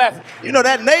people clapping. You know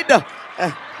that Nate Dogg.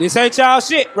 This ain't y'all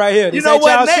shit right here. This You know ain't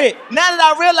y'all what, Nate? shit. Now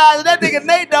that I realize that nigga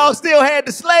Nate Dogg still had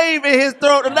the slave in his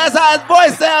throat, and that's how his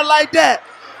voice sound like that.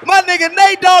 My nigga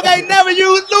Nate Dogg ain't never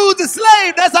lose a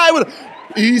slave. That's how he was.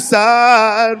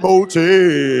 Eastside Motel.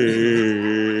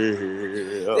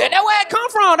 That's where it come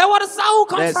from. That's where the soul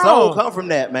come That from. soul come from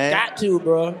that, man. Got to,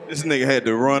 bro. This nigga had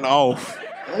to run off.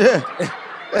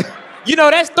 You know,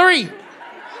 that's 3.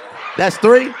 That's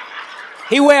 3?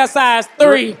 He wear a size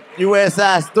 3. You wear a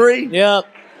size 3? Yep.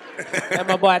 That's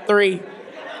my boy 3.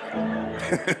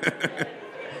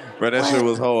 Bro, that shit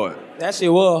was hard. That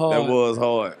shit was hard. That was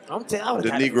hard. I'm telling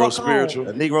The Negro spiritual.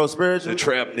 The Negro spiritual? The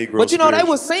trap Negro But you know, they spiritual.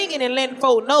 was singing and letting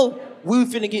folk know we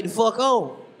finna get the fuck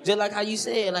on. Just like how you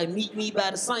said, like, meet me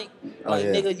by the sink. Like,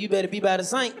 yeah. nigga, you better be by the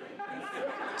sink.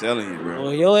 Telling you, bro.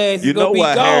 Well, your ass You is gonna know be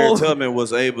why gone. Harriet Tubman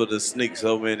was able to sneak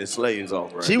so many slaves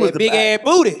off, right? She was That big ass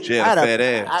booty. She had a fat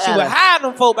ass. She would hide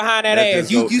them folk behind that That's ass.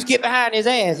 just You dope. get behind his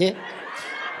ass, yeah?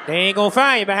 They ain't gonna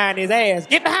find you behind his ass.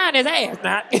 Get behind his ass,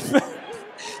 now.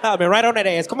 I've been right on that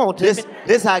ass. Come on, Tiffany.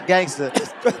 This how gangster.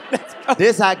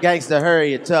 This how gangster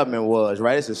Harriet Tubman was,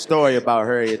 right? It's a story about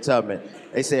Harriet Tubman.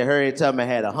 They said Harriet Tubman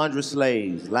had 100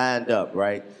 slaves lined up,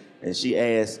 right? And she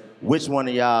asked, which one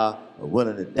of y'all are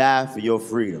willing to die for your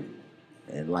freedom?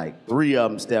 And like 3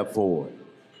 of them stepped forward.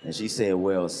 And she said,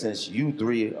 well, since you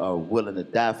 3 are willing to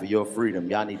die for your freedom,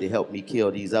 y'all need to help me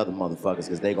kill these other motherfuckers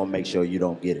because they gonna make sure you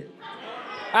don't get it.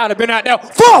 I'd have been out there.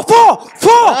 4, 4, 4, 4.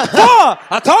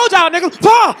 I told y'all, nigga.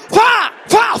 4, 5,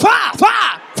 5, 5,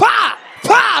 5, 5,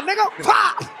 5, nigga.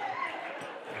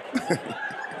 5.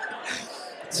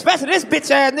 Especially this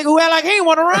bitch ass nigga who had like he ain't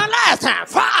want to run last time.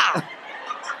 5.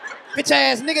 Bitch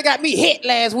ass nigga got me hit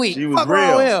last week. She was Fuck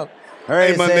wrong with real. him.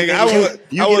 Hey, my nigga, I would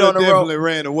have definitely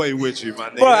ran away with you, my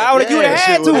nigga. Bro, I would have, you would have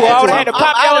had to. I would have had to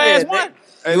pop your ass one.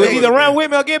 Hey, You would that either would've run been-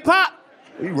 with me or get popped.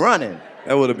 We running.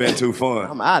 That would have been too fun.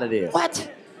 I'm out of there.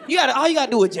 What? All you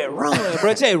gotta do is just run,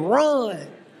 bro. Just run.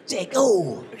 Just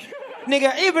go.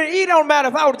 Nigga, even it don't matter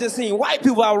if I would have just seen white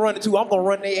people I was running to, I'm gonna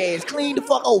run their ass clean the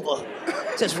fuck over.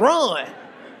 Just run.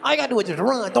 All you gotta do is just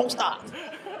run, don't stop.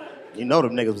 You know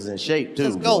them niggas was in shape too.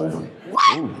 Let's go. boy.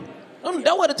 What? Ooh.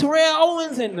 That's where the Terrell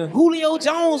Owens and the Julio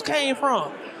Jones came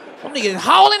from. Them niggas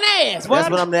hauling ass. That's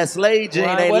when I'm that slave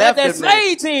gene. They well, left that's that them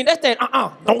slave team. That's that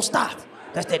don't stop.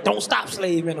 That's that don't stop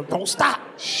slave in them. Don't stop.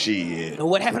 Shit. You know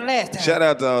what happened last time? Shout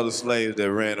out to all the slaves that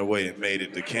ran away and made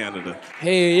it to Canada.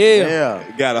 Hell yeah.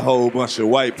 Yeah. Got a whole bunch of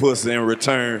white pussy in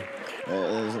return.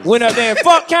 Went up there and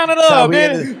fucked Canada up,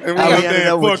 man. And we How up we ended there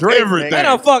up and with fucked Drake, everything. They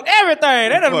done fucked everything.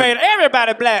 They done made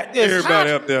everybody black. Just Everybody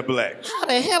how, up there black. how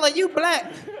the hell are you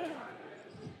black?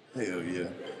 Hell yeah.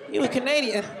 You a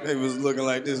Canadian. They was looking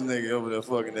like this nigga over there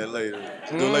fucking that lady.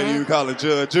 The lady you call her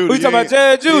Judge Judy. Who you talking about,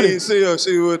 Judge Judy? You didn't see her.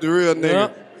 She was the real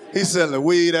nigga. He's selling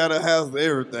weed out of the house and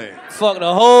everything. Fuck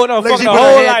the whole, no, fuck She the put her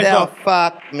whole head life down. up.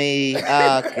 Fuck me.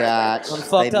 Oh, God. Done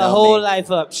fucked her whole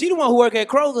life up. She the one who work at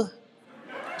Kroger.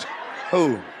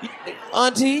 Who?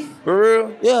 Auntie. For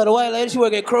real? Yeah, the white lady, she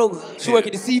work at Kroger. She work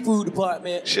at the seafood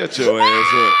department. Shut your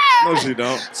ass up. No, she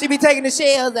don't. She be taking the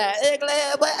shells out.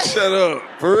 Shut up.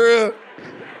 For real?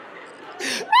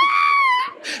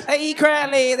 I eat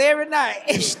crab legs every night.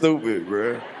 You stupid,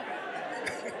 bro.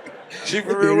 She for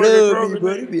They real be work at love me, Kroger?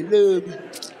 bro. They be love me.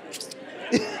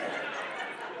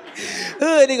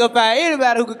 Hood nigga find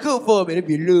anybody who can cook for me. They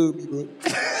be love me, bro.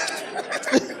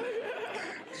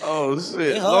 Oh, shit.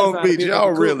 It's hard Long to find Beach, people y'all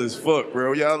to cook. real as fuck,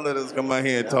 bro. Y'all let us come out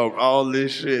here and talk all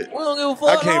this shit. We don't give a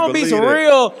I fuck. can't Long Beach believe some that.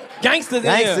 real gangsters in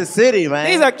here. Gangster City, man.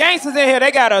 These are gangsters in here.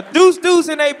 They got a deuce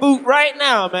in their boot right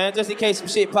now, man, just in case some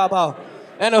shit pop off.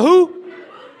 And a who?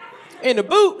 In the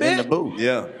boot, bitch. in the booth.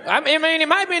 Yeah. I mean, it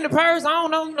might be in the purse. I don't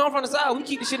know. You know, I'm from the South. We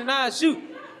keep the shit in our shoot.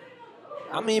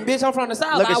 I mean, bitch, I'm from the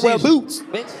South. Look I at wear you. boots,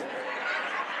 bitch.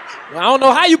 I don't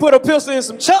know how you put a pistol in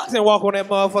some chucks and walk on that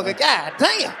motherfucker. God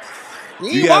damn. You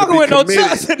ain't gotta walking be with no committed.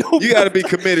 chucks and no You gotta be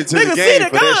committed to the Nigga see game the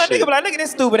for gun. that shit. Nigga be like, look at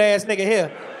this stupid ass nigga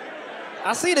here.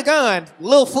 I see the gun.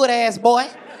 Little foot ass boy.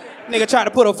 Nigga try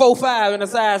to put a 4.5 in a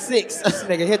size 6. This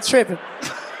nigga here tripping.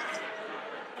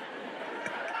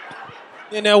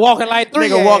 And they're walking like 3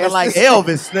 Nigga walking ass. like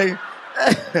Elvis, nigga.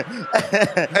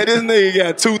 Hey, this nigga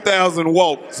got 2,000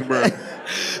 walks, bro.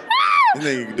 This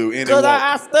nigga can do any Cause walk.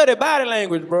 I study body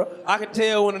language, bro. I can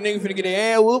tell when a nigga finna get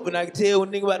their ass whooped, and I can tell when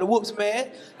a nigga about to whoop some ass.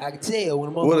 I can tell when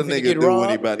a What a motherfucker finna nigga get do robbed. when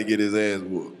he about to get his ass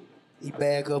whooped? He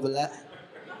back up a lot.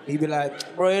 He be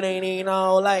like, bro, it ain't even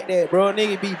all like that, bro.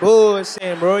 Nigga be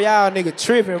bullshitting, bro. Y'all nigga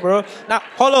tripping, bro. Now,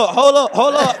 hold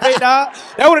up, big dog.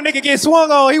 That when a nigga get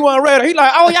swung on, he wasn't ready. He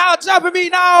like, oh, y'all jumping me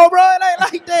now, bro. It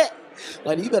ain't like that.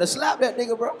 Like, you better slap that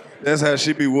nigga, bro. That's how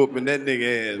she be whooping that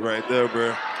nigga ass right there,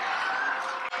 bro.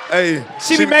 Hey,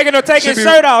 She be making her take his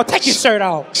shirt off. Take your shirt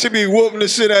off. She be whooping the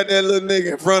shit out that little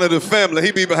nigga in front of the family.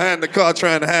 He be behind the car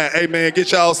trying to hide. Hey, man,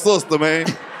 get y'all sister, man.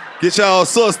 Get y'all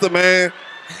sister, man.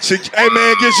 Hey,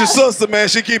 man, get your sister, man.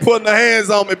 She keep putting her hands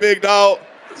on me, big dog.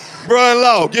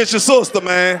 Bro-in-law, get your sister,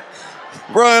 man.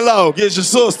 Bro-in-law, get your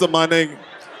sister, my nigga.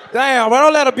 Damn, bro,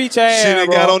 don't let her beat your ass, She done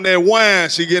bro. got on that wine.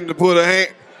 She getting to put her hand.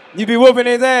 You be whooping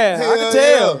his ass. I can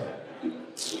Hell tell.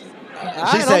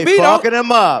 She say fucking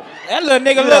him up. That little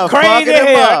nigga You look crazy fucking in him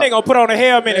here. up. That nigga gonna put on a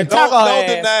helmet and tackle her Don't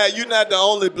ass. deny it. You're not the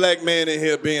only black man in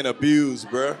here being abused,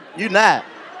 bro. You not.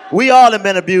 We all have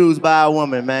been abused by a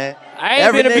woman, man. I ain't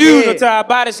Every been nigga abused hit. until I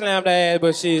body slammed her ass,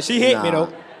 but she hit me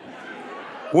though.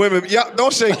 Women, y'all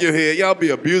don't shake your head. Y'all be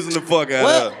abusing the fuck out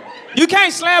What? of her. You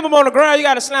can't slam him on the ground. You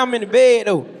gotta slam him in the bed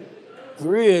though. For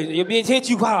real, your bitch hit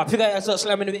you hard. Pick her ass up,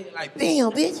 slam in the bed. Like,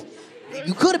 damn, bitch,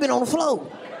 you could have been on the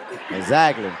floor.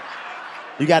 Exactly.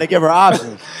 You got to give her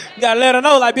options. You gotta let her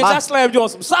know, like, bitch, I slammed you on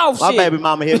some soft My shit. baby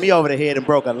mama hit me over the head and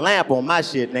broke a lamp on my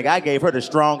shit, nigga. I gave her the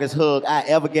strongest hug I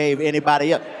ever gave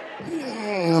anybody else.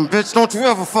 Bitch, don't you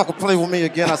ever fucking play with me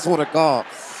again, I swear to God.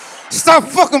 Stop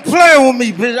fucking playing with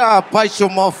me, bitch. I'll bite your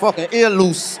motherfucking ear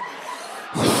loose.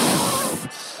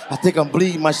 I think I'm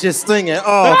bleeding. My shit stinging.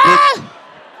 Oh, bitch.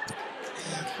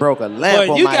 Broke a lamp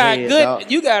Boy, on you my got head, good.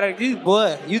 dog.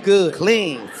 You good.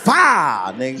 Clean.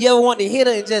 Fire, nigga. You ever want to hit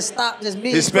her and just stop, just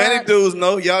mid Hispanic dudes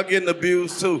know y'all getting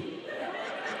abused too.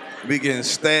 Be getting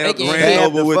stabbed, They getting ran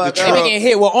stabbed over with the fuck They up. be truck. getting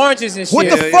hit with oranges and shit. What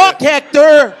the Yeah, fuck,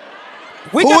 Hector?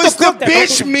 We Who got is to the cook that.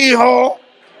 bitch, mijo?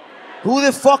 Who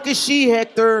the fuck is she,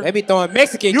 Hector? They be throwing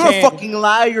Mexican You're candy. a fucking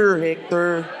liar,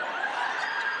 Hector.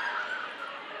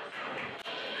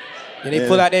 And they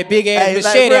pull out that big ass Hey,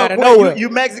 machete real out of quick, nowhere. You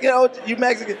Mexican? You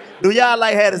Mexican? Do y'all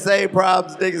like have the same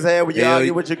problems niggas have when you Yeah,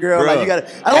 argue with your girl? bruh. Like you gotta.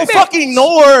 I don't That bitch- fucking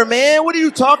know her, man. What are you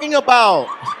talking about?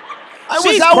 I was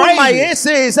She's out with my crazy.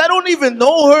 essays. I don't even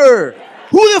know her.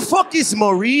 Who the fuck is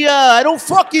Maria? I don't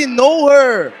fucking know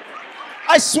her.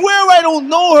 I swear I don't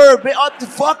know her. But what the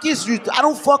fuck is you? I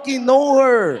don't fucking know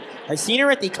her. I seen her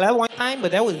at the club one time,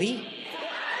 but that was it.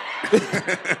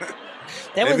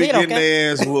 That They was be it, getting okay?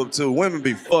 their ass whooped too. Women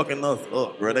be fucking us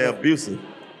up, bro. They abusive.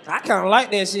 I kind of like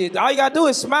that shit. All you gotta do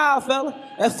is smile, fella.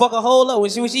 That fuck a hole up. When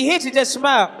she hits you, just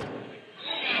smile.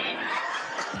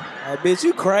 Like, bitch,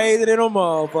 you crazy than a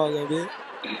motherfucker, bitch.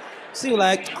 She was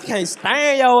like, I can't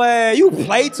stand your ass. You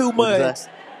play too much.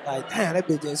 Like, damn, that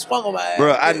bitch just swung on my ass.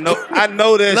 Bro, I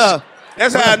know that Look. shit.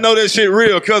 That's how I know that shit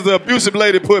real, cause the abusive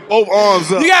lady put both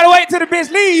arms up. You gotta wait till the bitch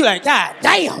leave. You like, God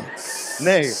damn.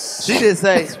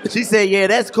 Nigga, she said, yeah,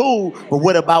 that's cool, but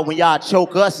what about when y'all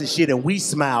choke us and shit and we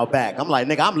smile back? I'm like,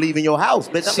 nigga, I'm leaving your house,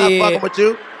 bitch. I'm Shit. not fucking with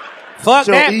you. Fuck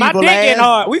Your that. My evil dick getting ass.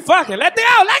 hard. We fucking. Let go.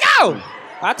 Let go.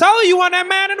 I told you want that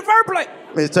man in the first place.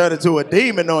 It's turned into a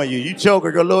demon on you. You choke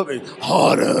her, go a little bit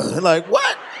harder. Like,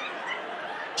 what?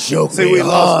 Choke See, me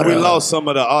harder. we lost some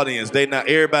of the audience.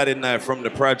 Everybody not from the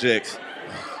projects.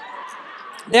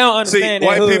 They don't understand See, that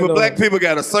white hood, people, though. black people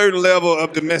got a certain level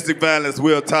of domestic violence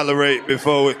we'll tolerate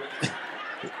before we...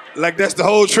 Like, that's the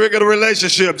whole trick of the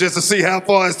relationship, just to see how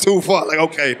far it's too far. Like,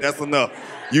 okay, that's enough.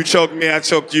 You choked me, I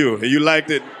choked you. And you liked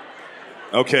it?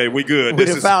 Okay, we good. We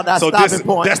done found our stopping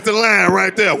point. That's the line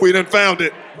right there. We done found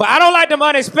it. But I don't like them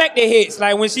unexpected hits.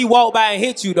 Like when she walk by and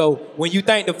hit you, though, when you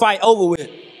think the fight over with.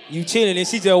 You chilling and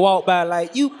she just walk by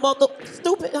like, you mother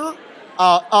stupid, huh?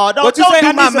 Don't do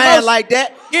my man lotion? like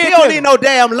that. Give He it don't to need me. no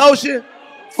damn lotion.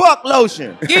 Fuck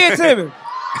lotion. Give it to me.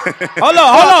 Hold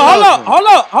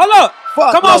up.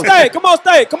 Fuck Come on lotion.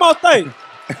 stage.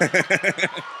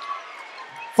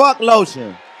 Fuck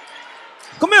lotion.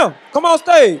 Come here. Come on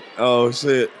stage. Oh,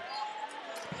 shit.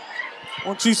 Why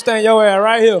don't you stand your ass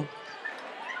right here?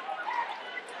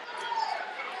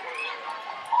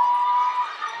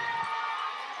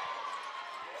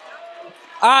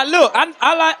 Look,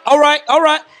 I like, all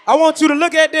right. I want you to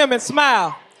look at them and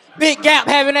smile. Big gap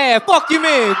having ass. Fuck you,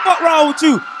 man. Fuck wrong with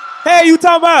you? Hey, you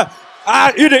talking about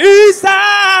in the East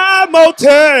Side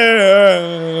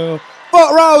Motel.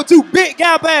 Fuck wrong with you, big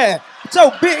gap ass. With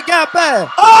your big gap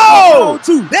ass. Oh! Fuck wrong with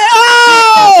you?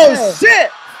 Oh,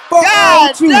 shit. Fuck wrong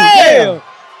with you? damn. Yeah.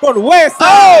 From the west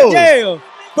side. Oh. Yeah.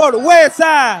 From the west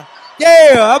side.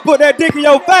 Yeah. I put that dick in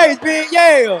your face, bitch.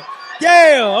 Yeah.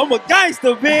 Yeah. I'm a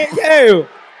gangster, bitch. Yeah.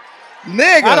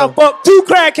 Nigga. I done fucked 2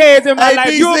 crackheads in my Hey,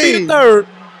 life. You'll be DC. the third.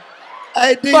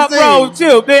 Hey, DC. Fuck wrong with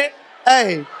you, bitch.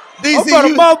 Hey, DC, I'm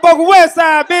from the motherfucking west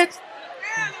side, bitch.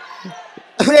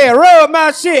 Yeah, rub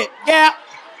my shit, gap.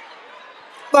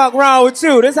 Fuck wrong with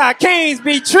you? This how kings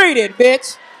be treated,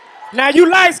 bitch. Now you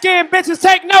light-skinned bitches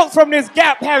take note from this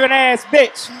gap-having ass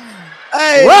bitch.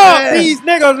 Hey, Rub man. these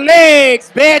niggas' legs,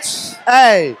 bitch.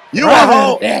 Hey, you a Rub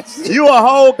whole, it, bitch. you a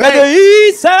whole At the gangster.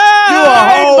 east side You a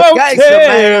whole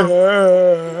gangster,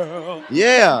 motel.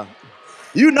 Yeah.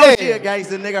 You know she a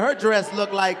gangster, nigga. Her dress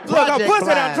look like Look, Project I pussy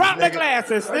done Blinds, drop the nigga.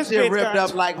 glasses. Her This shit bitch ripped got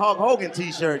up like Hulk Hogan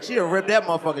t-shirt. She'll rip that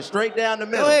motherfucker straight down the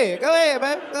middle. Go ahead,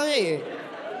 baby. Go ahead.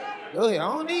 I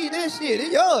don't need that shit.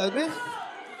 It's yours, bitch.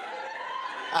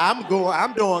 I'm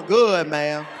doing good,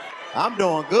 man. I'm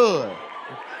doing good.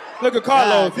 Look at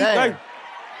Karlous. God damn.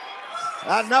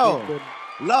 I know.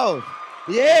 Low.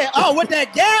 Yeah. Oh, with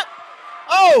that gap?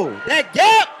 Oh, that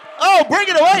gap? Oh, bring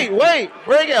it away. Wait.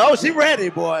 Bring it. Oh, she ready,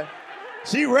 boy.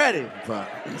 She ready.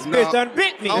 This bitch done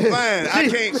bit me. I'm fine.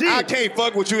 I can't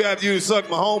fuck with you after you suck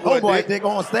my homeboy Dick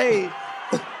on stage.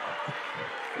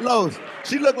 Lowe's,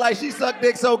 she look like she sucked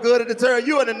dick so good it'll turn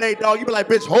you into Nate, dog. You be like,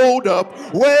 bitch, hold up.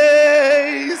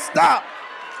 Wait, stop.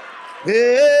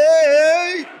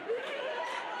 Hey.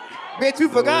 Bitch, you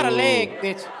forgot a leg,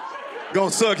 bitch.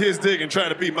 Gonna suck his dick and try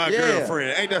to be my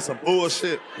girlfriend. Ain't that some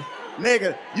bullshit?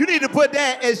 Nigga, you need to put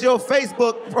that as your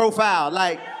Facebook profile.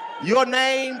 Like, your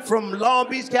name from Long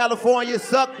Beach, California,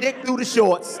 suck dick through the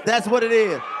shorts. That's what it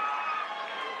is.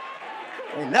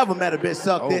 Ain't never met a bitch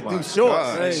suck dick through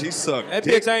shorts. God, she sucked That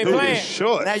dick bitch ain't through playing. the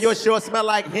shorts. Now your shorts smell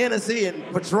like Hennessy and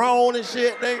Patron and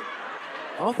shit, nigga.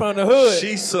 I'm from the hood.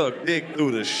 She sucked dick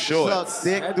through the shorts. Suck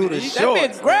dick through the That shorts.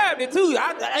 bitch grabbed it too.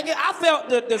 I felt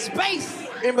the space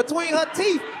in between her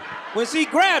teeth when she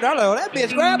grabbed it. I was like, oh, that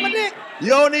bitch grabbed my dick. You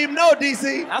don't even know,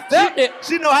 DC. I felt it.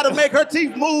 She know how to make her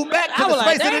teeth move back to I the was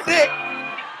like, space of the dick.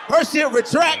 Her shit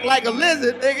retract like a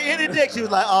lizard, nigga. Any dick, she was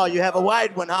like, oh, you have a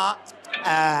wide one, huh?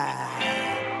 Ah.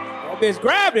 That bitch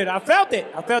grabbed it. I felt it.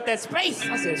 I felt that space.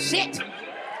 I said, shit.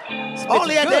 This bitch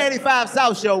Only is at good. the 85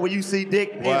 South Show where you see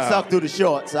dick being sucked through the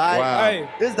shorts, all right? Wow. Hey,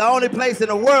 This is the only place in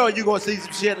the world you gonna see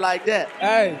some shit like that.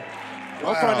 hey.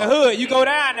 I'm from the hood. You go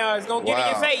down there, it's gonna get in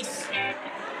your Wow. face.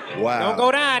 Wow. Don't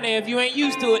go down there if you ain't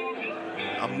used to it.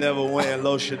 I'm never wearing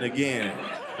lotion again.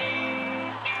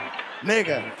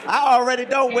 Nigga, I already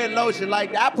don't wear lotion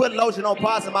like that. I put lotion on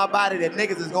parts of my body that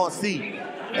niggas is gonna see.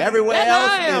 Everywhere That's how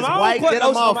else I am. is I don't white put than a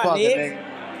lotion on my motherfucker, legs.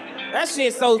 nigga. That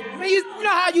shit so, man, you know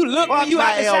how you look Fuck when you my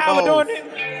out the shower elbows. doing it?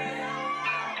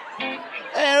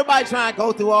 Everybody trying to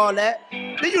go through all that.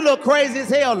 Then you look crazy as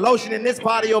hell lotion in this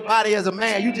part of your body as a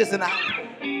man. You just in a...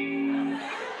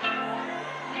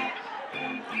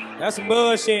 That's some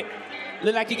bullshit.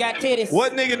 Look like you got titties.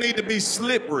 What nigga need to be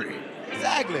slippery?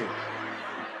 Exactly.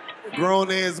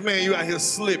 Grown ass man, you out here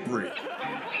slippery.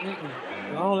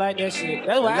 I don't like that shit.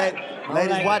 That's why. I don't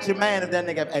Ladies, like watch your man if that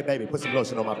nigga, hey baby, put some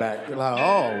lotion on my back. You're like,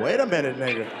 oh, wait a minute,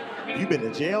 nigga. You been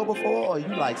to jail before or you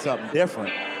like something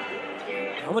different?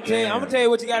 I'm gonna tell you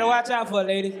what you gotta watch out for,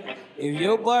 ladies. If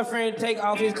your boyfriend take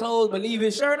off his clothes but leave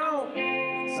his shirt on,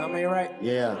 something ain't right.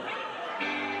 Yeah.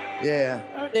 Yeah.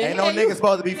 Ain't no nigga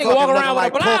supposed to be fucking walk looking around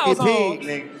like with a Porky blouse on. Pig,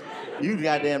 nigga. You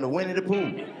goddamn the Winnie the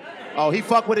Pooh. Oh, he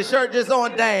fuck with his shirt just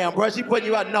on. Damn, bro, she putting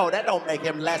you out. No, that don't make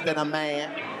him less than a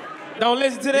man. Don't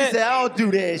listen to that. He said, I don't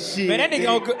do that shit. Man, that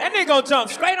nigga gonna jump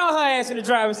straight on her ass in the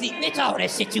driver's seat. Bitch, all that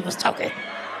shit you was talking.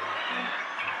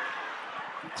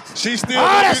 She still All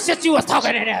gonna that be, shit you was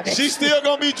talking in there, bitch. she still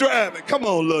gonna be driving. Come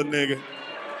on, little nigga.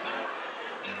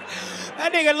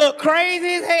 That nigga look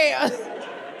crazy as hell.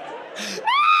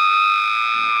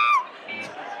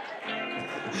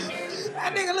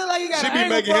 That nigga look like he got She an be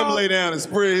ankle making him problem. lay down and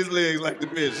spread his legs like the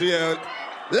bitch. Yeah,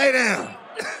 lay down.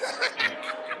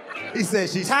 He said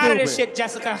she's Tired stupid. of this shit,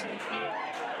 Jessica.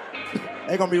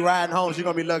 They gonna be riding home. She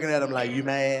gonna be looking at him like, you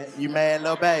mad? You mad,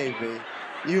 little baby?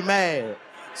 You mad?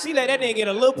 She let that nigga get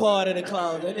a little part of the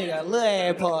clothes. That nigga got a little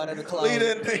ass part of the clothes. Leave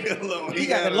that nigga alone. He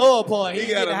got the lower part. He He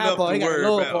got get the high enough part. to He got the worry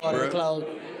lower about, part of the bruh. clothes.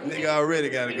 Nigga already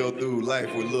got to go through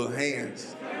life with little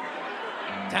hands.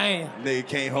 Damn. Nigga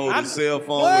can't hold I'm- his cell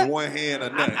phone what? with one hand or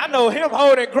nothing. I know him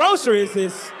holding groceries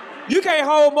is. You can't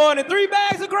hold more than 3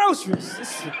 bags of groceries.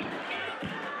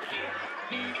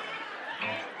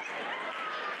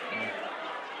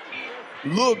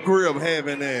 Look grip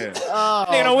having that. Oh,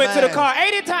 Nigga done went to the man. car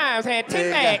 80 times, had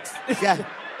 10 bags. Got-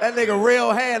 that nigga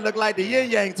real hand look like the Yin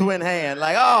Yang twin hand.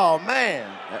 Like, oh man.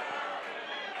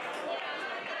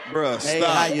 Bruh, Hey,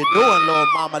 stop. how you doing, little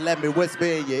mama? Let me whisper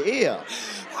in your ear.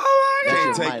 Oh my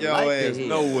Can't shit take might your like to ass hear.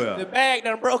 God. The nowhere. bag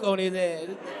done broke on his ass.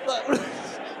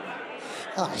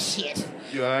 Oh shit.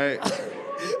 You alright?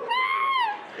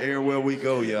 Everywhere we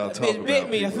go, y'all talk Bitch about bit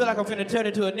me. I people. feel like I'm finna turn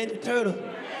into a Ninja Turtle.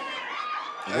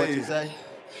 What Hey, you say?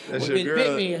 That's Bitch your bit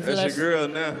girl. me. I feel That's your girl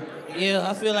now. Yeah,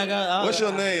 I feel like I What's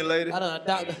your name, lady? I done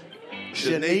adopted.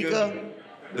 Shanika?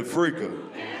 The freaker.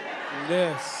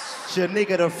 Yes.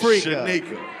 Shanika the freak.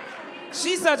 Shanika.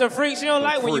 She's such a freak. She don't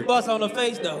like when you freak. bust on her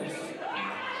face though.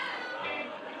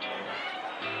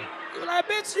 You like,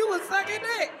 bitch, you was sucking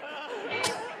dick.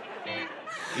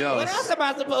 Yo, What else am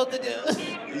I supposed to do?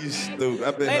 you stupid.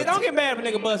 I bet Lady, her don't get mad if a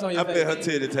nigga bust on your I face. bet her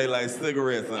titty taste like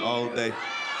cigarettes all day.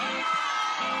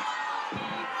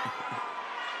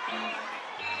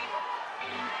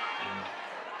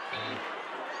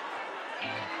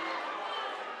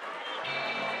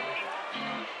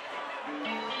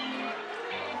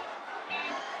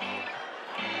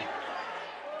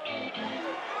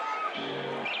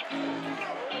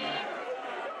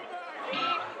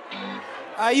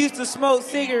 I used to smoke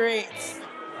cigarettes.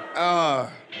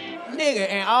 Nigga,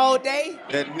 and all day?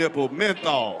 That nipple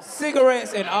menthol.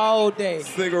 Cigarettes and all day.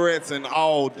 Cigarettes and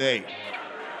all day.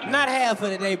 Not half of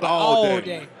the day, but All all day.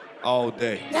 day. All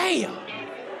day. Damn.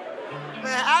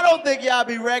 Man, I don't think y'all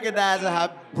be recognizing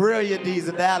how brilliant these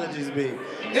analogies be.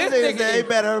 This This nigga nigga say, hey, is-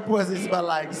 better her pussy smell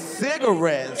like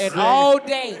cigarettes. And nigga. all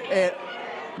day.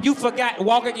 And You forgot.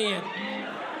 Walk again.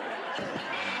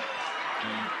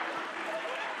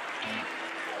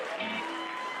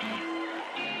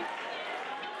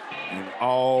 And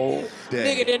all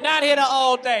day. Nigga did not hit her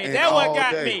all day. And That what all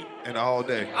got day. me. And all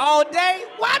day. All day?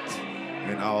 What?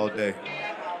 And all day.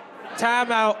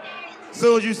 Time out.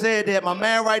 soon as you said that, my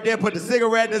man right there put the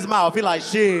cigarette in his mouth. He like,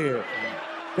 shit.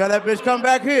 Tell that bitch come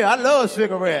back here. I love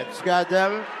cigarettes,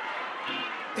 goddammit.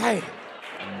 Hey.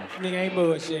 Nigga ain't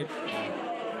bullshit.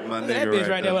 My nigga That bitch right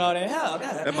there there. with all that hell.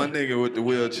 That my nigga with the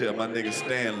wheelchair, my nigga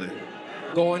Stanley.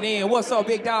 Going in. What's up,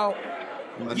 big dog?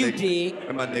 My You nigga, dig.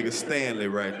 That my nigga Stanley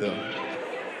right there.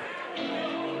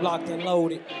 Locked and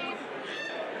loaded.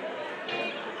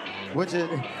 What your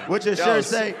Y'all shirt s-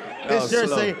 say? y'all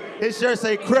His shirt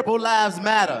say cripple lives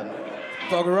matter.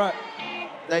 Fucking right.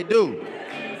 They do.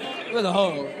 Look at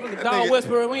her. Look at That dog nigga-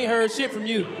 whispering. We ain't heard shit from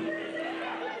you.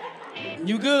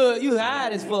 You good? You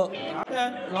high as fuck. Okay.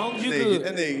 As long as you That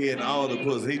good. nigga getting all the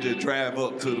pussy. He just drive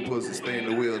up to the pussy, stay in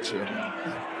the wheelchair.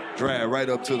 Drive right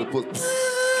up to the pussy.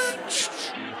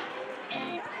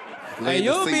 Hey, Lean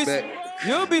the seat back.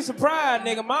 you'll be surprised,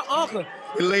 nigga. My uncle.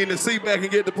 He lean the seat back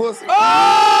and get the pussy.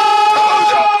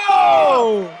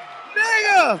 Oh!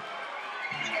 Nigga!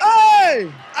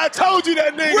 Hey! I told you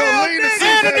that nigga Real lean the nigga. seat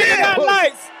And the back nigga and get got the pussy.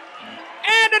 lights.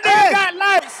 And the nigga Hey. got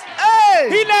lights. Hey!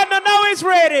 He letting her know it's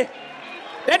ready.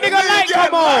 That nigga light got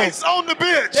come on. lights on the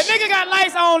bitch. The nigga got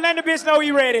lights on. Let the bitch know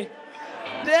he ready.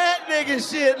 That nigga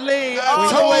shit lean I all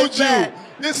the way told you, back.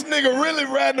 this nigga really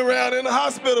riding around in a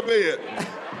hospital bed.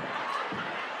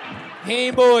 He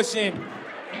ain't bullshitting.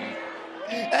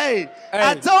 Hey,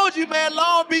 I told you, man,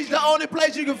 Long Beach the only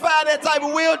place you can find that type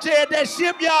of wheelchair. That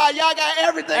shipyard, y'all got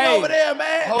everything Hey. over there,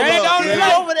 man. Hold That ain't the up, only man.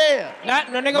 place. over there.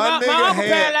 Not, no nigga, My my nigga uncle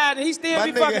had- paralyzed and he still My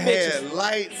be nigga fucking had bitches.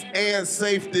 lights and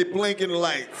safety blinking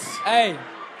lights. Hey,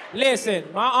 listen,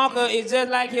 my uncle is just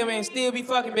like him and still be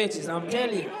fucking bitches. I'm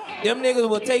telling you. Them niggas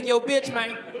will take your bitch,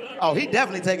 man. Oh, he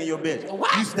definitely taking your bitch.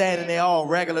 What? You standing there all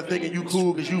regular thinking you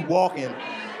cool because you walking.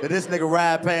 But this nigga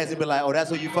ride past and be like, oh, that's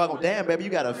who you fucking with. Damn, baby,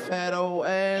 you got a fat old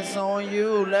ass on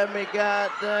you. Let me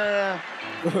goddamn.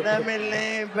 Let me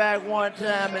lean back one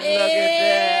time and look at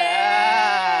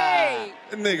that. Ah.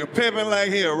 That nigga pimping like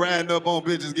hell, riding up on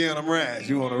bitches, giving them rides.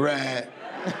 You want to ride?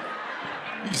 You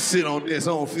can sit on this, I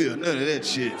don't feel none of that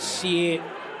shit. Shit.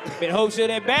 Better hope sure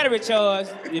that battery charge.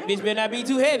 This bitch better not be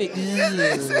too heavy. Sit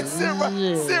right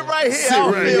here. Sit I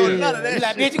don't right feel here. none of that You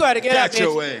like, shit. bitch, you gotta get out, Got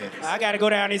your bitch. ass. I gotta go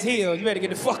down this hill. You better get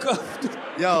the fuck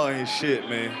up. Y'all ain't shit,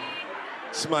 man.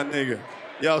 It's my nigga.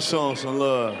 Y'all show him some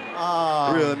love.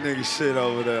 Real nigga shit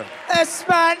over there. That's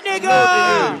my nigga.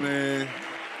 Yeah, man.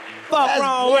 Fuck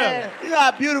wrong with him. You know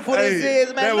how beautiful this is,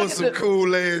 man. That Look was at some the-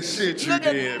 cool ass shit you Look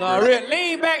at- did, No, bro. real.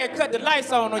 Lean back and cut the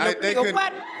lights on your They nigga. couldn't-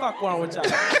 What the fuck wrong with y'all?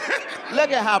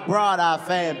 Look at how broad our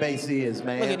fan base is,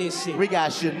 man. Look at this shit. We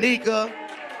got Shanika.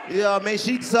 You know what I mean?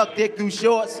 She sucked dick through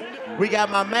shorts. We got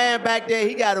my man back there.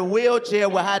 He got a wheelchair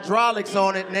with hydraulics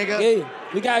on it, nigga. Yeah.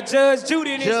 We got Judge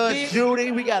Judy in this Judge bitch.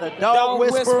 Judy. We got a dog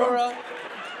whisperer.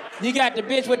 You got the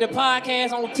bitch with the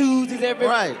podcast on Tuesdays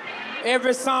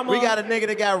every summer. We got a nigga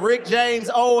that got Rick James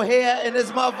old hair in this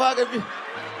motherfucker.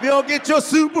 If you don't get your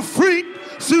super freak,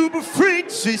 she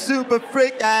super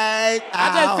freak. I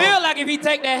just feel like if he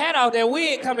take that hat off, that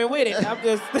wig coming with it. I'm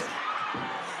just.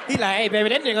 He like, hey baby,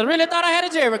 that nigga really thought I had a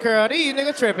Jerry curl. These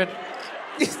niggas tripping.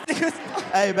 These niggas.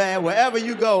 Hey man, wherever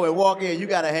you go and walk in, you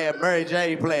gotta have Mary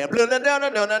Jane playing. Hey, he look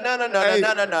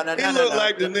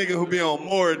like the nigga who be on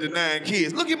Maury denying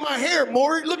kids. Look at my hair,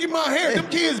 Maury. Look at my hair. Them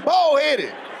kids bald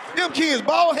headed. Them kids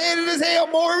bald headed as hell,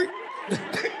 Maury.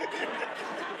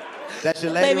 That's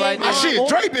your lady Baby, right My now. shit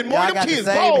draping, Y'all Maury. got Them the kids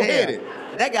same bald hair. headed.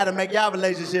 That gotta make y'all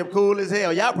relationship cool as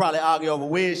hell. Y'all probably argue over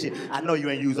weird shit. I know you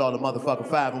ain't use all the motherfucking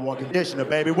 5-in-1 conditioner,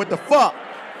 baby. What the fuck?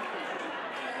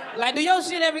 Like, do your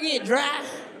shit ever get dry?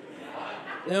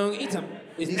 You know, it's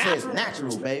He natural. says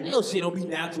natural, baby. Your shit don't be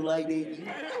natural like that.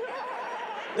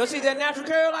 Your shit that natural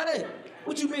curl like that?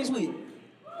 What you mix with?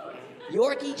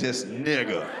 Yorkie? Just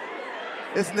nigga.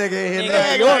 This nigga in here.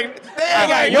 Nigga,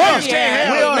 man. Yorkie can't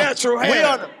have We on- natural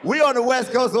hair. We on the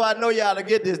West Coast, so I know y'all to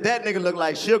get this. That nigga look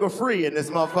like sugar free in this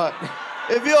motherfucker.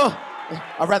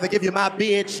 I'd rather give you my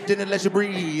bitch than to let you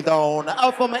breathe on.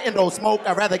 Up for my endo smoke,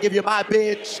 I'd rather give you my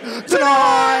bitch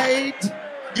tonight.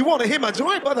 You want to hit my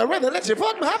joint, but I'd rather let you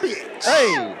fuck my bitch.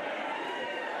 Hey.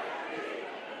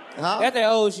 Huh? That's that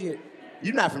old shit.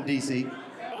 You not from DC.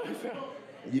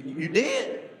 You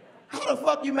did? How the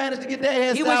fuck you managed to get that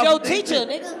hairstyle? He was your from DC? teacher,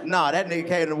 nigga. Nah, that nigga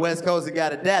came to the West Coast and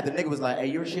got adapted. The nigga was like, hey,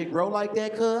 your shit grow like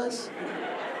that, cuz?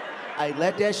 Hey,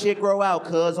 let that shit grow out,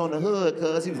 cuz, on the hood,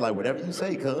 cuz. He was like, whatever you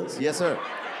say, cuz. Yes, sir.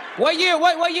 What year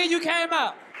you came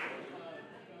out?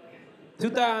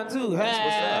 2002.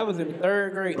 I was in the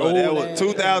 3rd grade. Bro, that Old was ass.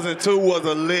 2002 was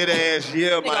a lit ass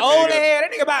year, my Nigga, old nigga. ass.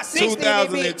 That nigga about 60.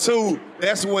 2002,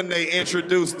 that's when they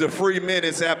introduced the free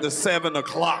minutes after 7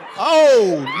 o'clock.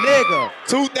 Oh, nigga.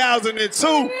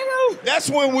 2002, that's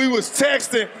when we was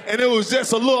texting and it was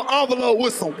just a little envelope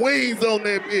with some wings on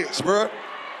that bitch, bro.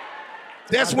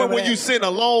 That's when you send a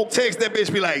long text, that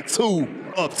bitch be like 2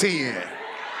 of 10.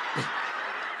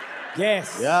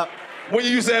 Yes. Yep. When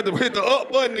you used to have to hit the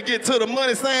up button to get to the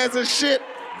money signs and shit.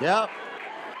 Yep.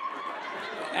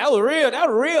 That was real. That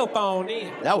was real phone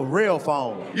then. That was real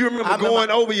phone. You remember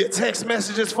going over your text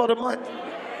messages for the month?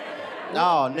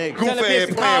 Oh, nigga. Goof Tell a bitch ass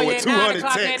to call playing you with at 9 200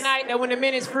 o'clock that texts. night, that when the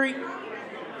minute's free.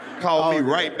 Call me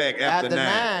right back after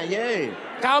 9. Yeah.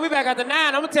 Call me back after 9.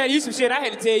 I'm gonna tell you some shit I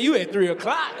had to tell you at 3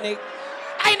 o'clock, nigga.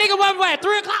 Hey, nigga, what, at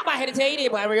 3 o'clock I had to tell you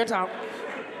that, boy, real talk.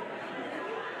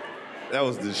 That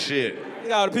was the shit. Look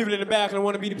at all the people in the back and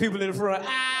want to be the people in the front.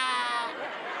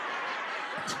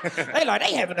 They like,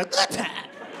 they having a good time.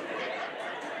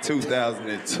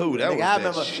 2002, that Nigga, was I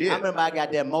that shit. remember I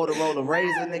got that Motorola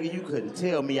Razr, nigga. You couldn't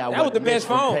tell me I That was wasn't the best missed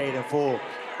from phone. Paid in Full.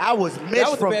 I was That missed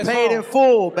was the from best Paid phone. in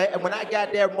Full. But when I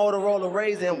got that Motorola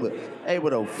Razr and was able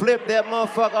to flip that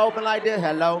motherfucker open like this,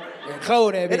 hello. And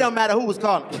close that It bitch. don't matter who was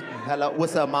calling. Hello,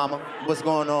 what's up, mama? What's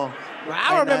going on?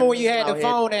 I remember when you had the Out here.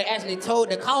 phone that actually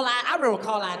told the call ID. I remember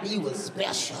call ID was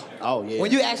special. Oh, yeah.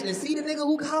 When you actually see the nigga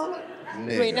who calling, you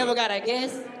Nigga. ain't never got a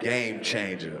guess. Game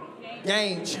changer.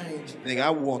 Game changer. Nigga, I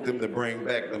want them to bring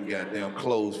back them goddamn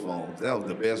clothes phones. That was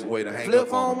the best way to hang Flip up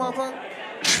phone, on them.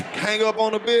 motherfucker. Hang up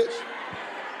on the bitch.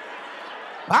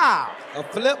 Pow! A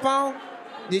flip phone?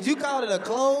 Did you call it a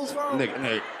closed phone?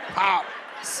 Nigga, pop.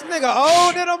 This nigga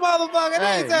old than a motherfucker.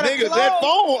 Hey, Nigga said a Nigga, closed- that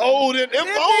phone old. That This phone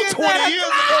nigga 20 said a years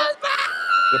ago. closed phone.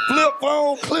 The flip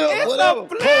phone, clip, It's whatever. a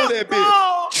flip Hold that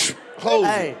bitch. phone. Close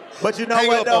Hey, it. but you know Hang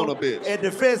what up on though? a bitch. In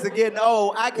defense of getting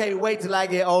old, I can't wait till I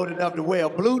get old enough to wear a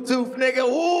Bluetooth, nigga.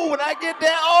 Ooh, when I get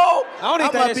that old, I don't even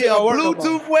I'm think gonna that be shit a gonna work no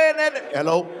Bluetooth wearing that.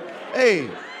 Hello, hey,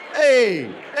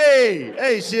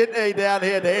 shit, hey, down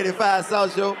here at the 85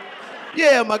 South Show.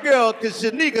 Yeah, my girl,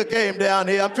 Shanika came down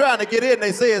here. I'm trying to get in.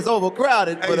 They say it's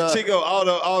overcrowded. Hey, But, Chico,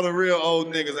 all the real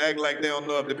old niggas act like they don't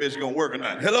know if the bitch gonna work or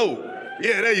not. Hello.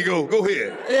 Yeah, there you go. Go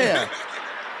ahead. yeah.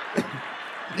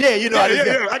 Yeah, you know,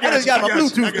 I just got my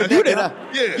Bluetooth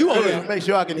connected. You want to make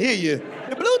sure I can hear you.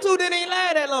 The Bluetooth didn't even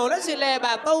last that long. That shit last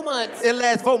about 4 months. It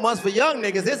lasts 4 months for young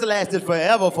niggas. This lasted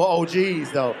forever for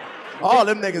OGs, though. All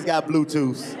them niggas got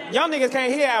Bluetooths. Young niggas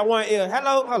can't hear out one ear.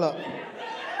 Hello, hold up.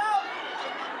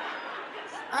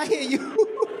 I hear you.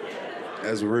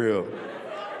 That's real.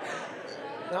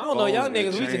 I don't know, young Phones been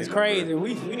niggas, we just changing, crazy.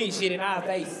 We need shit in our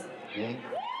face.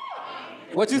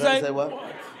 What you Say say? what?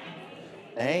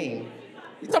 AIM.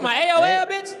 You talking about AOL,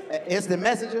 bitch? Instant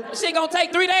Messenger. That shit gonna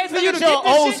take 3 days for you to Look at get your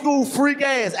this old shit? school freak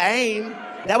ass AIM.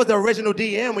 That was the original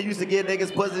DM we used to get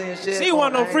niggas pussy and shit. She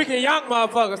one of them AIM. freaking young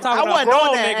motherfuckers I talking about wasn't grown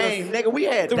on that niggas. AIM, nigga. We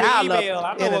had through the email. I dial-up know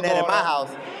what's internet going in my on.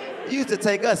 house. It used to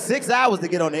take us 6 hours to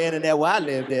get on the internet where I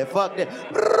lived there. Fuck that.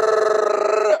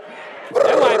 That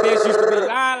white bitch used to be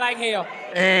lying like hell.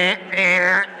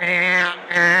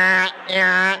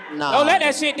 Nah. Don't let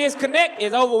that shit disconnect.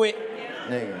 It's over with.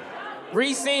 Nigga.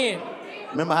 Resend.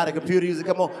 Remember how the computer used to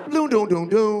come on? Doom, doom, doom,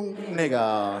 doom.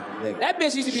 Nigga. That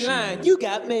bitch used to be lying. You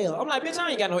got mail. I'm like, bitch, I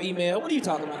ain't got no email. What are you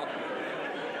talking about?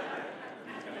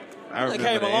 I We done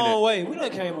came a long way. We done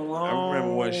came a long way. I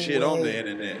remember when shit on the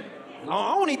internet.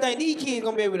 I don't even think these kids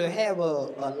gonna be able to have a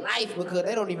life because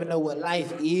they don't even know what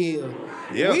life is.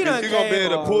 Yeah, We done because you're going to be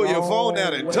came able to a pull your phone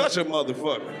out long and way. touch a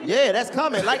motherfucker. Yeah, that's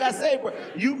coming. Like I say, bro,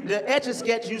 the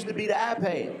Etch-a-Sketch used to be the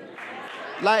iPad.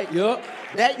 Like, Yup.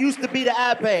 that used to be the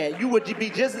iPad. You would be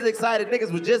just as excited.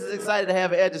 Niggas was just as excited to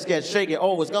have an Etch-a-Sketch. Shake it.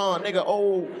 Oh, it's gone, nigga.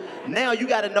 Oh. Now you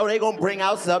got to know they going to bring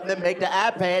out something that make the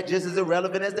iPad just as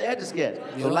irrelevant as the Etch-a-Sketch.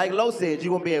 So like Lo said, you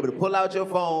going to be able to pull out your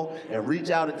phone and reach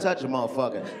out and touch a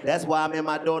motherfucker. That's why I'm in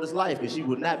my daughter's life, because she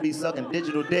would not be sucking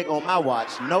digital dick on my watch.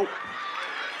 Nope.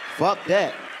 Fuck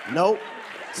that. Nope.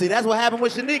 See, that's what happened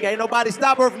with Shanika. Ain't nobody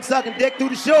stop her from sucking dick through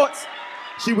the shorts.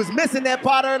 She was missing that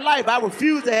part of her life. I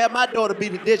refuse to have my daughter be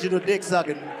the digital dick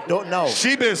sucking. Don't know.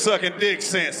 She been sucking dick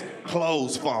since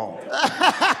closed phone.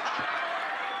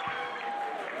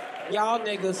 Y'all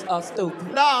niggas are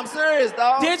stupid. No, I'm serious,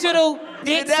 dog. Digital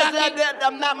dick sucking.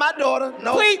 I'm not my daughter.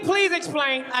 No. Please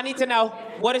explain. I need to know.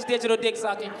 What is digital dick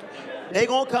sucking? They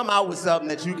gonna come out with something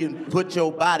that you can put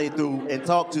your body through and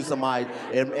talk to somebody.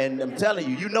 And I'm telling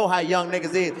you, you know how young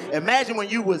niggas is. Imagine when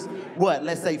you was, what,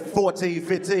 let's say 14,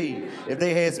 15. If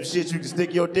they had some shit you could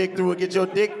stick your dick through and get your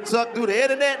dick sucked through the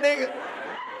internet, nigga.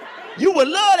 You would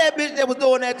love that bitch that was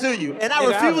doing that to you. And I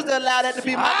refuse to allow that to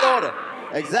be my daughter.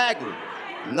 Exactly.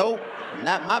 Nope,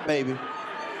 not my baby.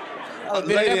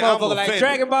 Lady, that I'm motherfucker like offended.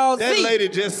 Dragon Ball Z. That lady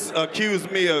just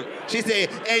accused me of, she said,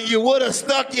 and you would have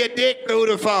stuck your dick through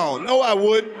the phone. No, I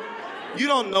wouldn't. You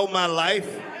don't know my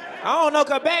life. I don't know,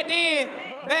 cause back then,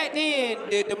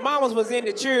 the mamas was in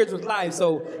the church with life.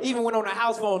 So even when on the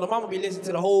house phone, the mama be listening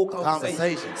to the whole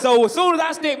conversation. So as soon as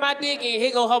I stick my dick in,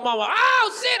 here go her mama.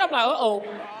 Oh shit! I'm like, uh-oh.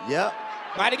 Yep.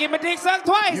 About to get my dick sucked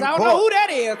twice. You I don't caught. know who that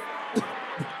is.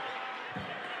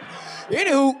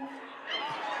 Anywho.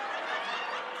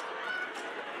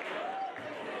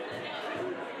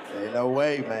 Ain't no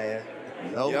way, man.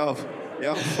 Nope.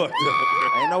 Y'all fucked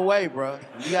up. Ain't no way, bro.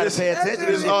 You gotta pay attention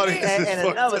to this this. audience is And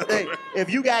fucked another up, thing, man.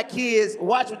 if you got kids,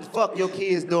 watch what the fuck your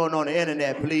kids doing on the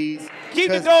internet, please.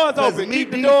 Keep the doors open.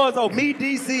 Keep the doors open. Me,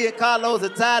 DC, and Karlous are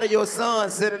tired of your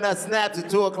son sending us snaps at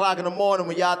 2 o'clock in the morning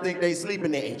when y'all think they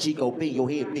sleeping there. Hey, Chico, big your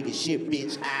head big as shit,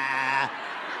 bitch. Ah.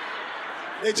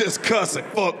 They just cussing.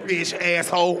 Fuck, bitch,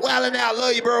 asshole. Wildin' out.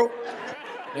 Love you, bro.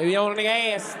 Maybe on the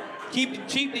ass. Keep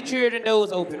the children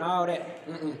doors open. All that.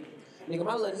 Nigga,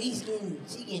 my little niece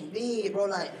she getting big, bro.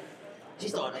 Like, she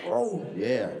starting to grow.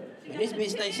 Yeah. And this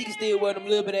bitch think she can still wear them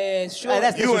little bit ass shorts. Hey,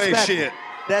 that's You ain't disrespectful.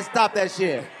 shit. Stop that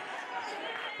shit.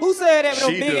 Who said that with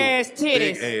them She big do. ass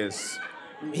titties? Big ass.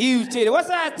 Huge titties. What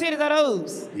size titties are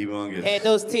those? Humongous. Had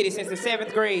those titties since the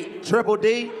 7th grade. Triple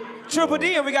D. Triple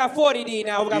D, and we got 40D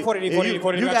now. We got 40D, 40D,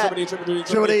 40D. You We got triple D, triple D,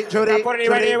 triple D, triple D, We got 40D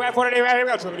right there. We got 40D right here. We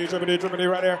got triple D, triple D, triple D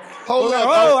right there. Hold up.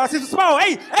 Oh, I see some small.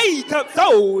 Hey, cups.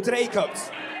 Oh, to the A cups.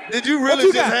 Did you What really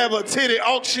you just got? have a titty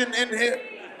auction in here?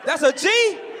 That's a G?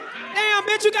 Damn,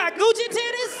 bitch, you got Gucci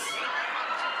titties?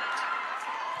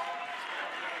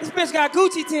 This bitch got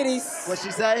Gucci titties. What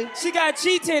she say? She got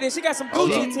G titties. She got some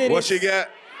Hold Gucci up. titties. What she got?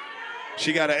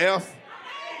 She got an F?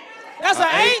 That's an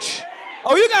H?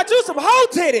 Oh, you got you some hoe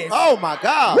titties. Oh my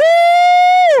God.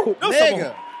 Woo! Woo!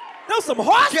 Nigga. Those some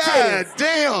horse God titties.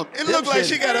 damn. It looked like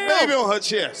she got a baby on her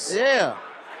chest. Yeah.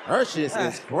 Her shit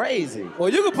is crazy. Well,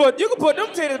 you can put them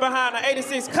titties behind the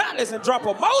 86 Karlous and drop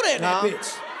a motor in that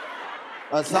bitch.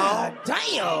 A song? God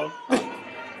damn.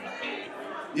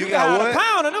 You got what? A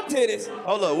pound of them titties.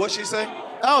 Hold up, what she say?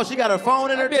 Oh, she got her phone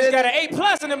in her Bitch titties? got an A+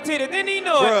 in them titties. Didn't he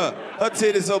know it? Bruh, her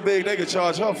titties so big they could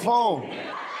charge her phone.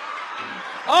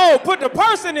 Oh, put the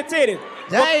purse in the titties.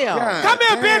 Damn. God Come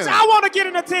here, damn. bitch. I want to get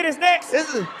in the titties next.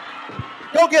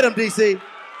 Go get him, DC.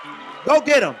 Go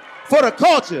get him. For the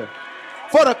culture.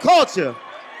 For the culture.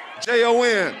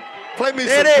 J-O-N. Play me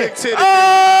There some it big is.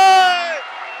 titties.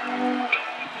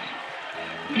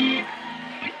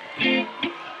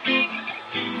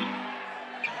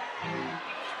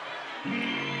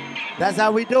 That's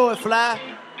how we do it, Fly.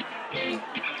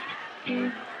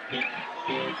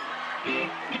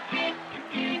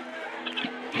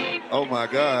 Oh my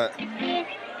God.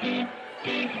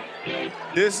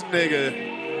 This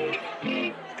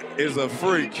nigga is a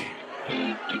freak.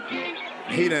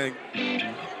 He done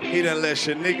let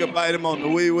Shanika bite him on the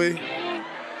wee-wee.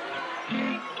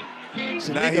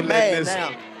 Shanika mad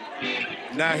now.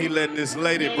 Now he letting this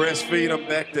lady breastfeed him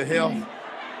back to health.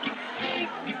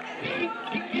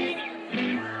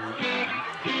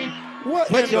 What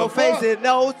Put in your the face fuck? in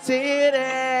those titties.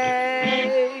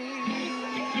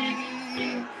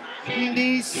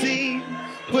 DC,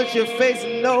 put your face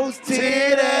in those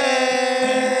titties.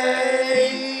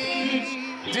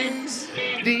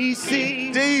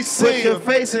 DC, put your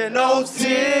face in those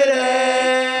titties.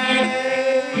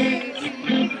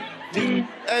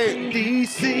 Hey,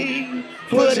 DC,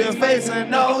 put your face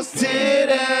in those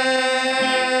titties.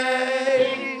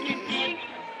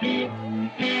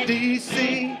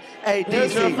 DC, hey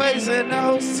DC, your face in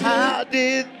those. How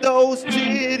did those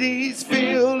titties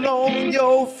feel on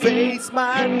your face,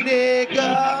 my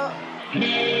nigga?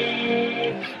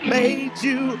 Made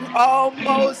you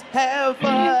almost have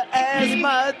a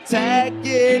asthma attack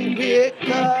in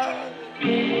hiccup.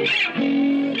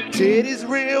 Titties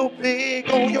real big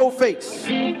on your face.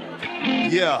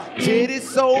 yeah. Titties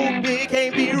so big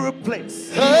can't be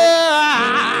replaced.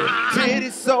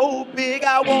 Titties so big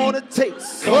I wanna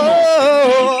taste.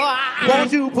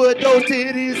 Won't you put those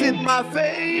titties in my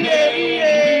face?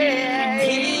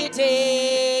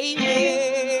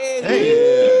 Hey,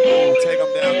 oh, take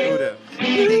them down through there.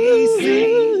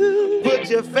 DC, put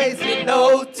your face in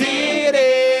those titties.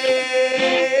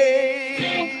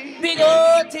 Big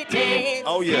old titties.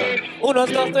 Oh yeah. 1, 2,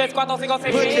 3, 4, 5, 6,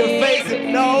 7, Put your face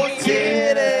in those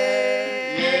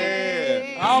titties.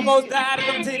 Yeah. Almost died of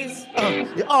them titties.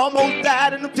 You almost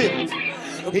died in them titties.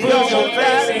 Put He your almost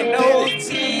died face in in them those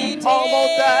titties. titties.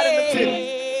 Almost died in them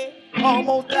titties.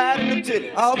 Almost died in them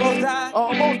titties. Almost died.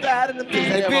 Almost died in them titties.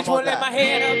 That bitch won't let my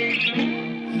head up.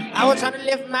 I was trying to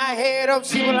lift my head up.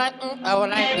 She was like, I was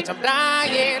like, bitch, I'm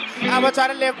dying. I was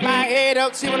trying to lift my head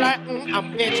up. She was like, bitch,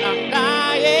 I'm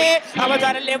dying. I was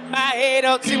trying to lift my head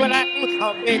up. She was like,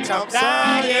 bitch, I'm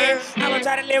dying. I was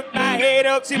trying to lift my head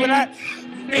up. She was like,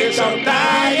 bitch, I'm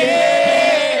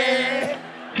dying.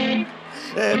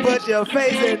 And put your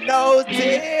face in those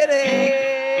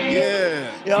titties.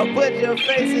 Yeah. Yo, put your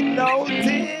face in those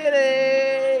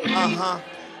titties. Uh-huh.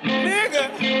 Nigga,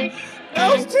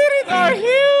 those titties are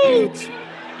huge.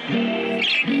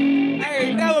 I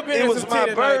ain't never been It in was some my titties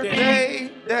like that. birthday.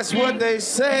 That's what they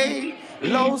say.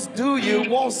 Los, do you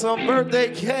want some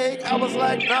birthday cake? I was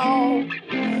like, no.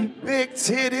 Big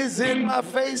titties in my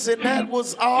face, and that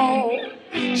was all.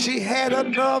 She had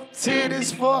enough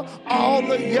titties for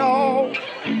all of y'all.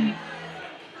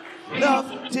 Enough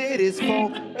titties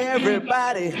for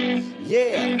everybody.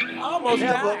 Yeah. Almost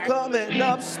Never died. coming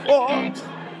up sport.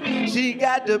 She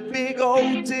got the big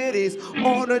old titties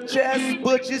on her chest,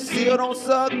 but you still don't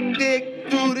suck dick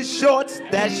through the shorts.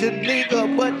 That's your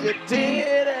nigga, but your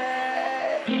titties.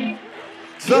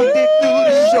 Suck it through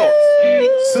the shorts.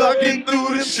 Suck it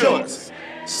through the shorts.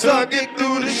 Suck it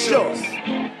through the shorts.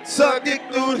 Suck it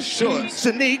through the shorts.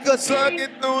 Shanika, Suck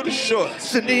it through the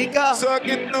shorts. Shanika, Suck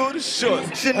it through the shorts.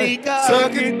 Shanika,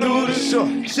 Suck it through the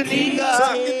shorts. Shanika,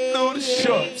 Suck it through the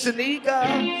shorts. Shanika,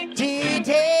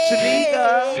 Titties. Shanika,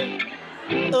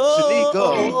 Shanika.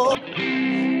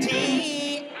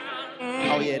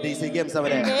 Oh yeah, DC, give him some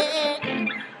of that.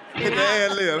 Hit the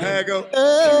ad lib. How it go?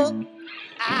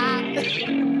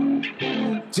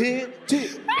 Tit,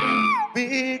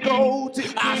 big old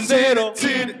tit. I said a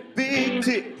titty. Big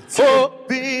tit.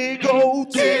 Big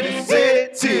old tit.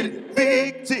 Said tit.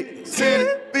 Big tit.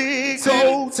 Tit. Big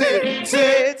old tit.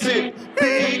 Said tit.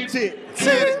 Big tit.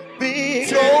 Tit.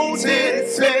 Big old tit.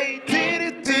 Say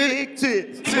tit. Big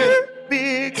tit. Tit.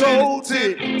 Big old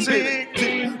tit. Big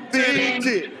tit. Big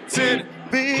tit.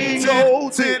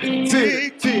 old titty,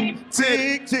 big titty,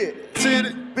 big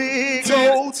titty, big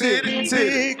old titty,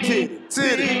 big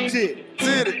titty, big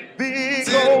titty, big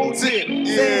old titty,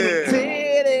 Yeah.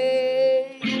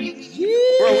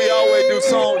 Bro, we always do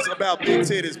songs about big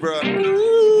titties, bro.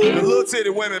 The little titty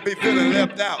women be feeling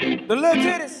left out. The little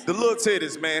titties. The little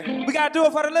titties, man. We gotta do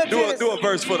it for the little titties. Do a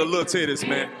verse for the little titties,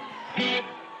 man.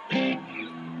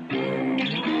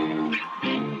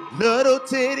 Little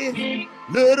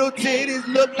titties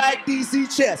look like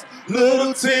DC chest.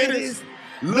 Little titties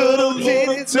look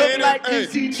like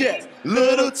DC chest.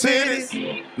 Little titties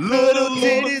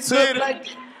look like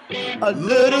a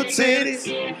little titties,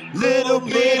 little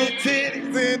bitty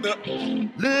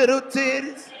titties, little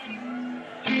titties.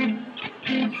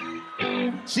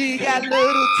 She got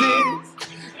little titties,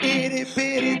 itty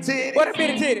bitty titties. What a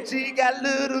bitty titty? She got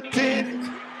little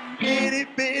titties, itty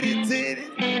bitty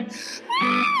titties.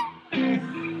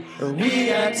 We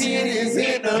got titties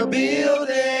in the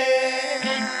building.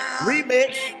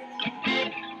 Remix.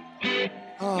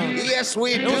 Oh, yes,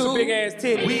 we do. Those are big ass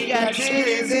titties. We got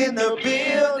titties in the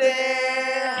building.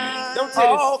 Them titties.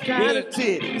 All kind of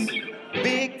titties.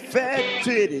 Big fat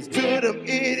titties to them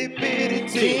itty bitty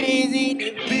titties in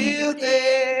the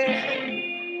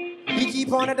building. We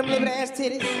keep on at them little ass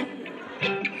titties.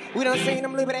 We done seen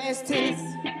them little ass titties.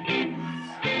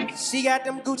 She got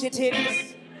them Gucci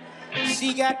titties.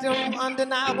 She got them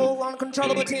undeniable,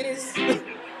 uncontrollable titties.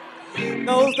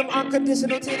 Those them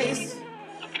unconditional titties.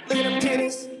 Look at them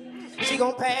titties. She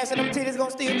gon' pass and them titties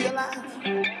gon' still be alive.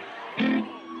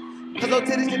 Cause those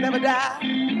titties can never die.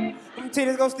 Them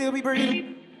titties gon' still be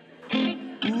breathing.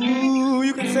 Ooh,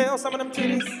 you can sell some of them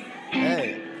titties.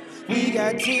 Hey. We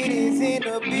got titties in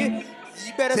the bit.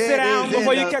 You better sit down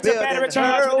before you catch a battery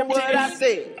charge with them what titties. I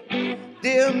said.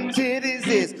 Them titties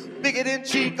is bigger than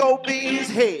Chico Bean's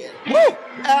head. Woo!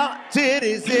 Our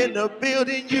titties in the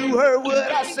building, you heard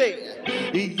what I said.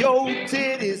 Your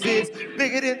titties is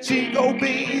bigger than Chico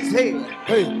Bean's head.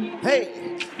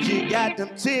 Hey, she got them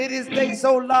titties, they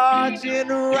so large and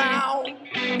round.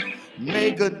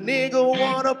 Make a nigga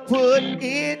wanna put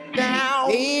it down.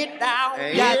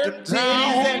 Got them titties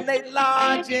and they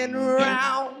large and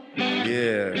round.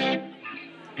 Yeah.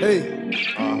 Hey.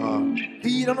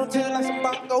 Beat on them titties like some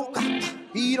bongo.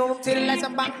 Beat on them titties like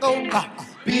some bongo.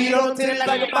 Beat on them titties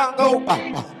like a bongo.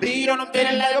 Beat on them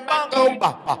titties like a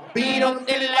bongo. Beat on them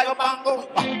titties like a bongo.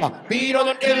 Beat on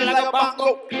them titties like a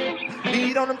bongo.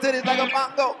 Beat on them titties like a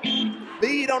bongo.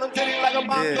 Beat on them titties like a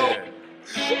bongo.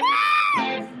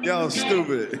 Yeah. Y'all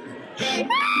stupid.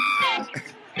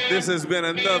 This has been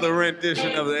another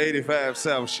rendition of the 85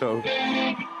 South Show.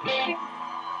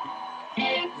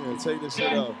 Yeah, take this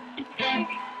shit off.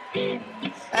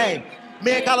 Hey,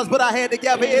 me and Karlous put our head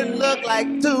together, it looked like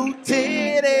two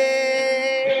titties.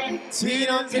 Beat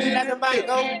on them titties like a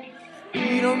bongo.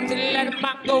 Beat on them titties like a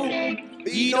bongo.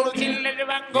 Beat on them titties like a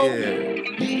bongo.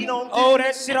 Yeah. Beat on Oh,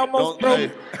 that shit almost broke.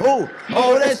 Hey,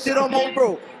 Oh, that shit almost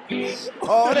broke.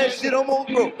 Oh, that shit almost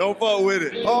broke. don't fuck with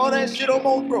it. Oh, that shit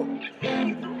almost broke.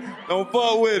 Don't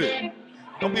fuck with it.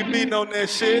 Don't be beating on that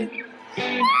shit.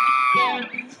 Shit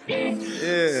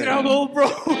Yeah. almost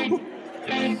broke.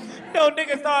 No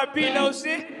niggas start beating no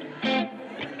shit.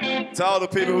 To all the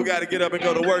people who got to get up and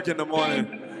go to work in the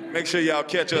morning, make sure y'all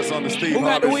catch us on the Steve Who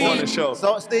got the Harvey weed? Morning Show.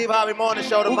 So Steve Harvey Morning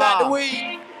Show Who got the tomorrow.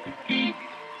 weed?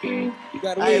 You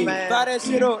got the Hey, weed. man. Fire that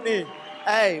shit up there.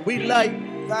 Hey, we like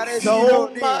Fire that shit so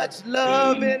up there. much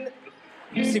loving.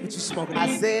 See what you smoking.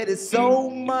 I said it's so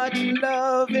much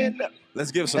loving.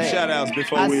 Let's give some Hey, shout outs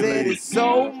before I we said leave. it's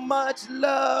so much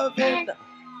loving.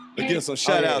 Let's give some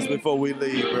shout outs before we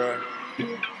leave, bro.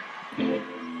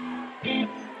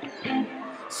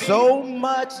 So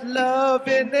much love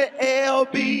in the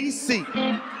LBC.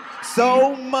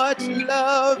 So much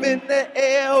love in the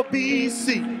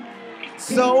LBC.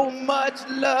 So much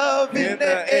love in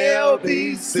the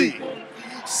LBC.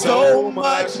 So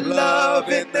much love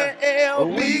in the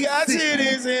LBC. We got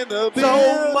titties in the building.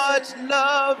 So much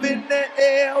love in the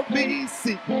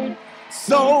LBC.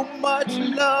 So much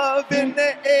love in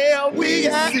the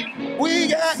LBC. We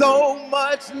got So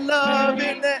much love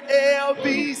in the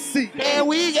LBC. and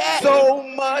we got So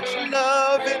much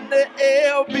love in the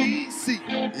LBC.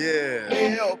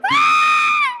 Yeah.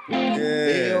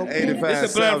 Yeah. 85 This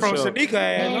is blood South from Show. Shanika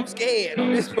ass. I'm scared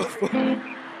on this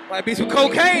motherfucker. Might be some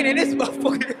cocaine in this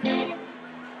motherfucker.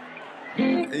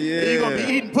 Yeah. You gonna be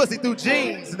eating pussy through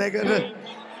jeans, nigga.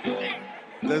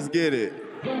 Let's get it.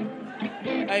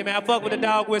 Hey man, I fuck with the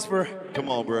dog whisperer. Come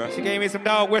on, bro. She gave me some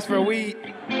dog whisperer weed.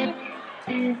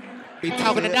 Be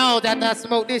talking to dogs after I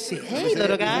smoke this shit. Hey,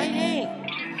 little guy.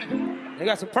 Hey. They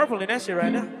got some purple in that shit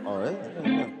right now. Oh,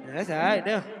 yeah. That's all right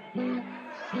now.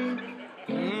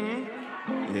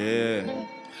 Yeah.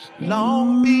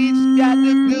 Long Beach got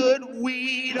the good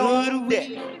weed on deck.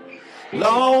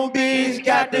 Long Beach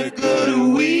got the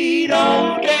good weed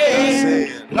on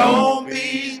deck. Long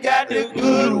Beach got the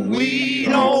good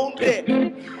weed on deck.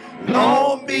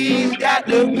 Long Beach got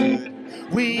the good.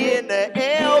 We in the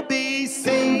LBC.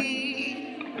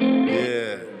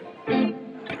 Yeah.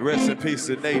 Rest in peace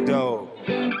to Nate Dogg.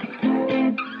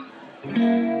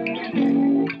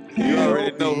 You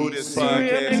already know who this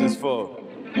podcast is for.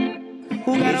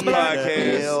 Who got This a blunt?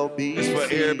 podcast is for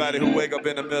everybody who wake up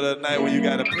in the middle of the night when you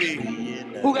gotta pee.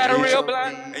 Who got a real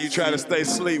blunt? And you try to stay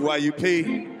asleep while you pee.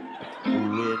 We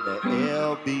in the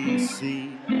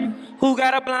LBC. Who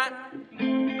got a blunt?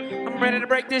 I'm ready to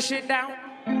break this shit down.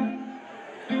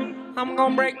 I'm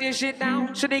gonna break this shit down.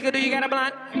 Shanika, do you got a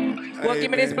blunt? Well, give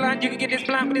me this blunt. You can get this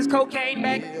blunt with this cocaine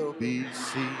back.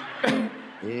 LBC.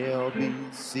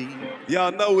 LBC.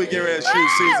 Y'all know we get ready to shoot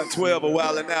season 12 of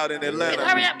Wildin' Out in Atlanta.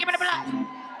 Hurry up, give me the blunt.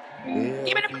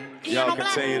 Give me the. Y'all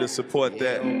continue to support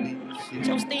that.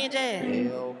 Your stingy ass.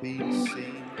 LBC.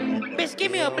 Bitch,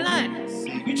 give me a blunt.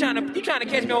 You trying to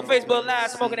catch me on Facebook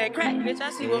Live smoking that crack, bitch? I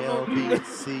see what's going on.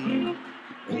 LBC.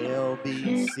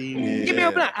 LBC. Give me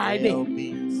a blunt. I bet.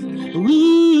 LBC.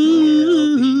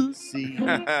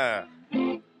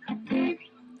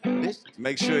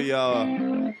 Make sure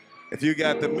y'all, if you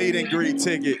got the meet and greet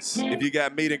tickets,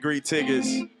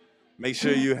 make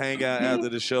sure you hang out after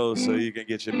the show so you can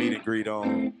get your meet and greet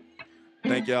on.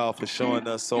 Thank y'all for showing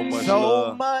us so much love.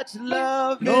 So much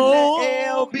love in the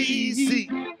LBC.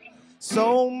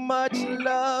 So much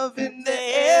love in the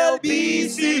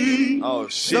LBC. Oh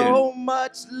shit. So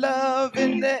much love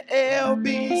in the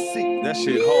LBC. That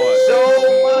shit hard. So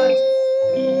much.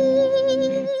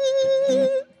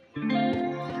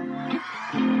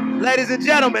 Ladies and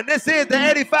gentlemen, this is the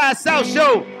 85 South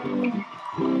Show.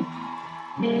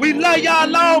 We love y'all,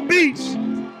 Long Beach.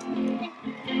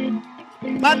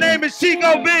 My name is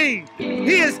Chico Bean.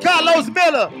 He is Karlous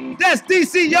Miller. That's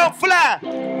DC Young Fly.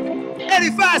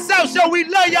 85 South Show. We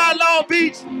love y'all, Long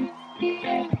Beach.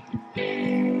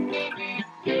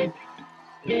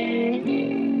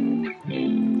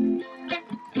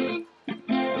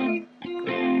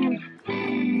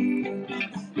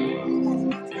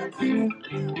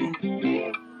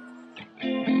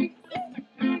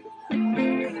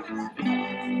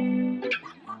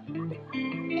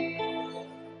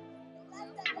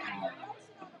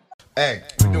 Hey,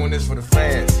 we're doing this for the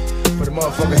fans, for the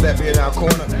motherfuckers that be in our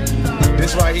corner.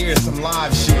 This right here is some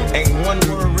live shit. Ain't one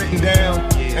word written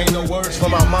down, ain't no words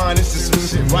from our mind. This is some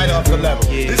shit right off the level.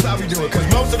 This how we do it, cause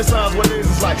most of the times what it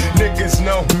is like, niggas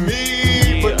know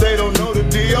me, but they don't know the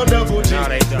D.O. double G.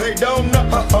 They don't know,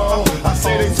 I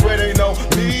say they swear they know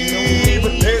me,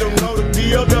 but they don't know the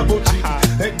D.O. double G.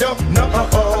 They don't know,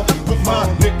 but my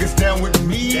niggas down with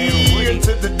me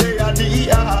until the day I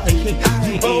die.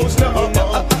 You both know,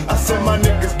 I said my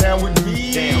niggas down with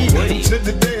me until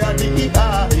the day I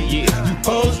die. You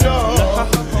both know,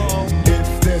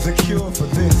 if there's a cure for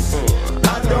this,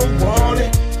 I don't want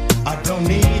it, I don't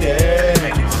need it.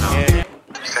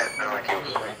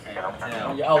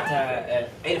 On your out time at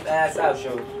 85 South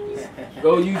Show.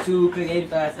 Go YouTube, click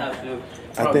 85 South Show.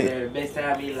 From there, best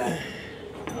time be like.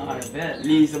 I bet.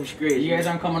 Leave some script. You guys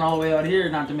aren't coming all the way out here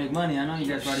not to make money. I know you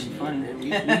guys try to be funny.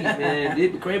 Man,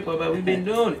 did the crazy part about we've been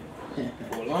doing it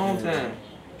for a long time.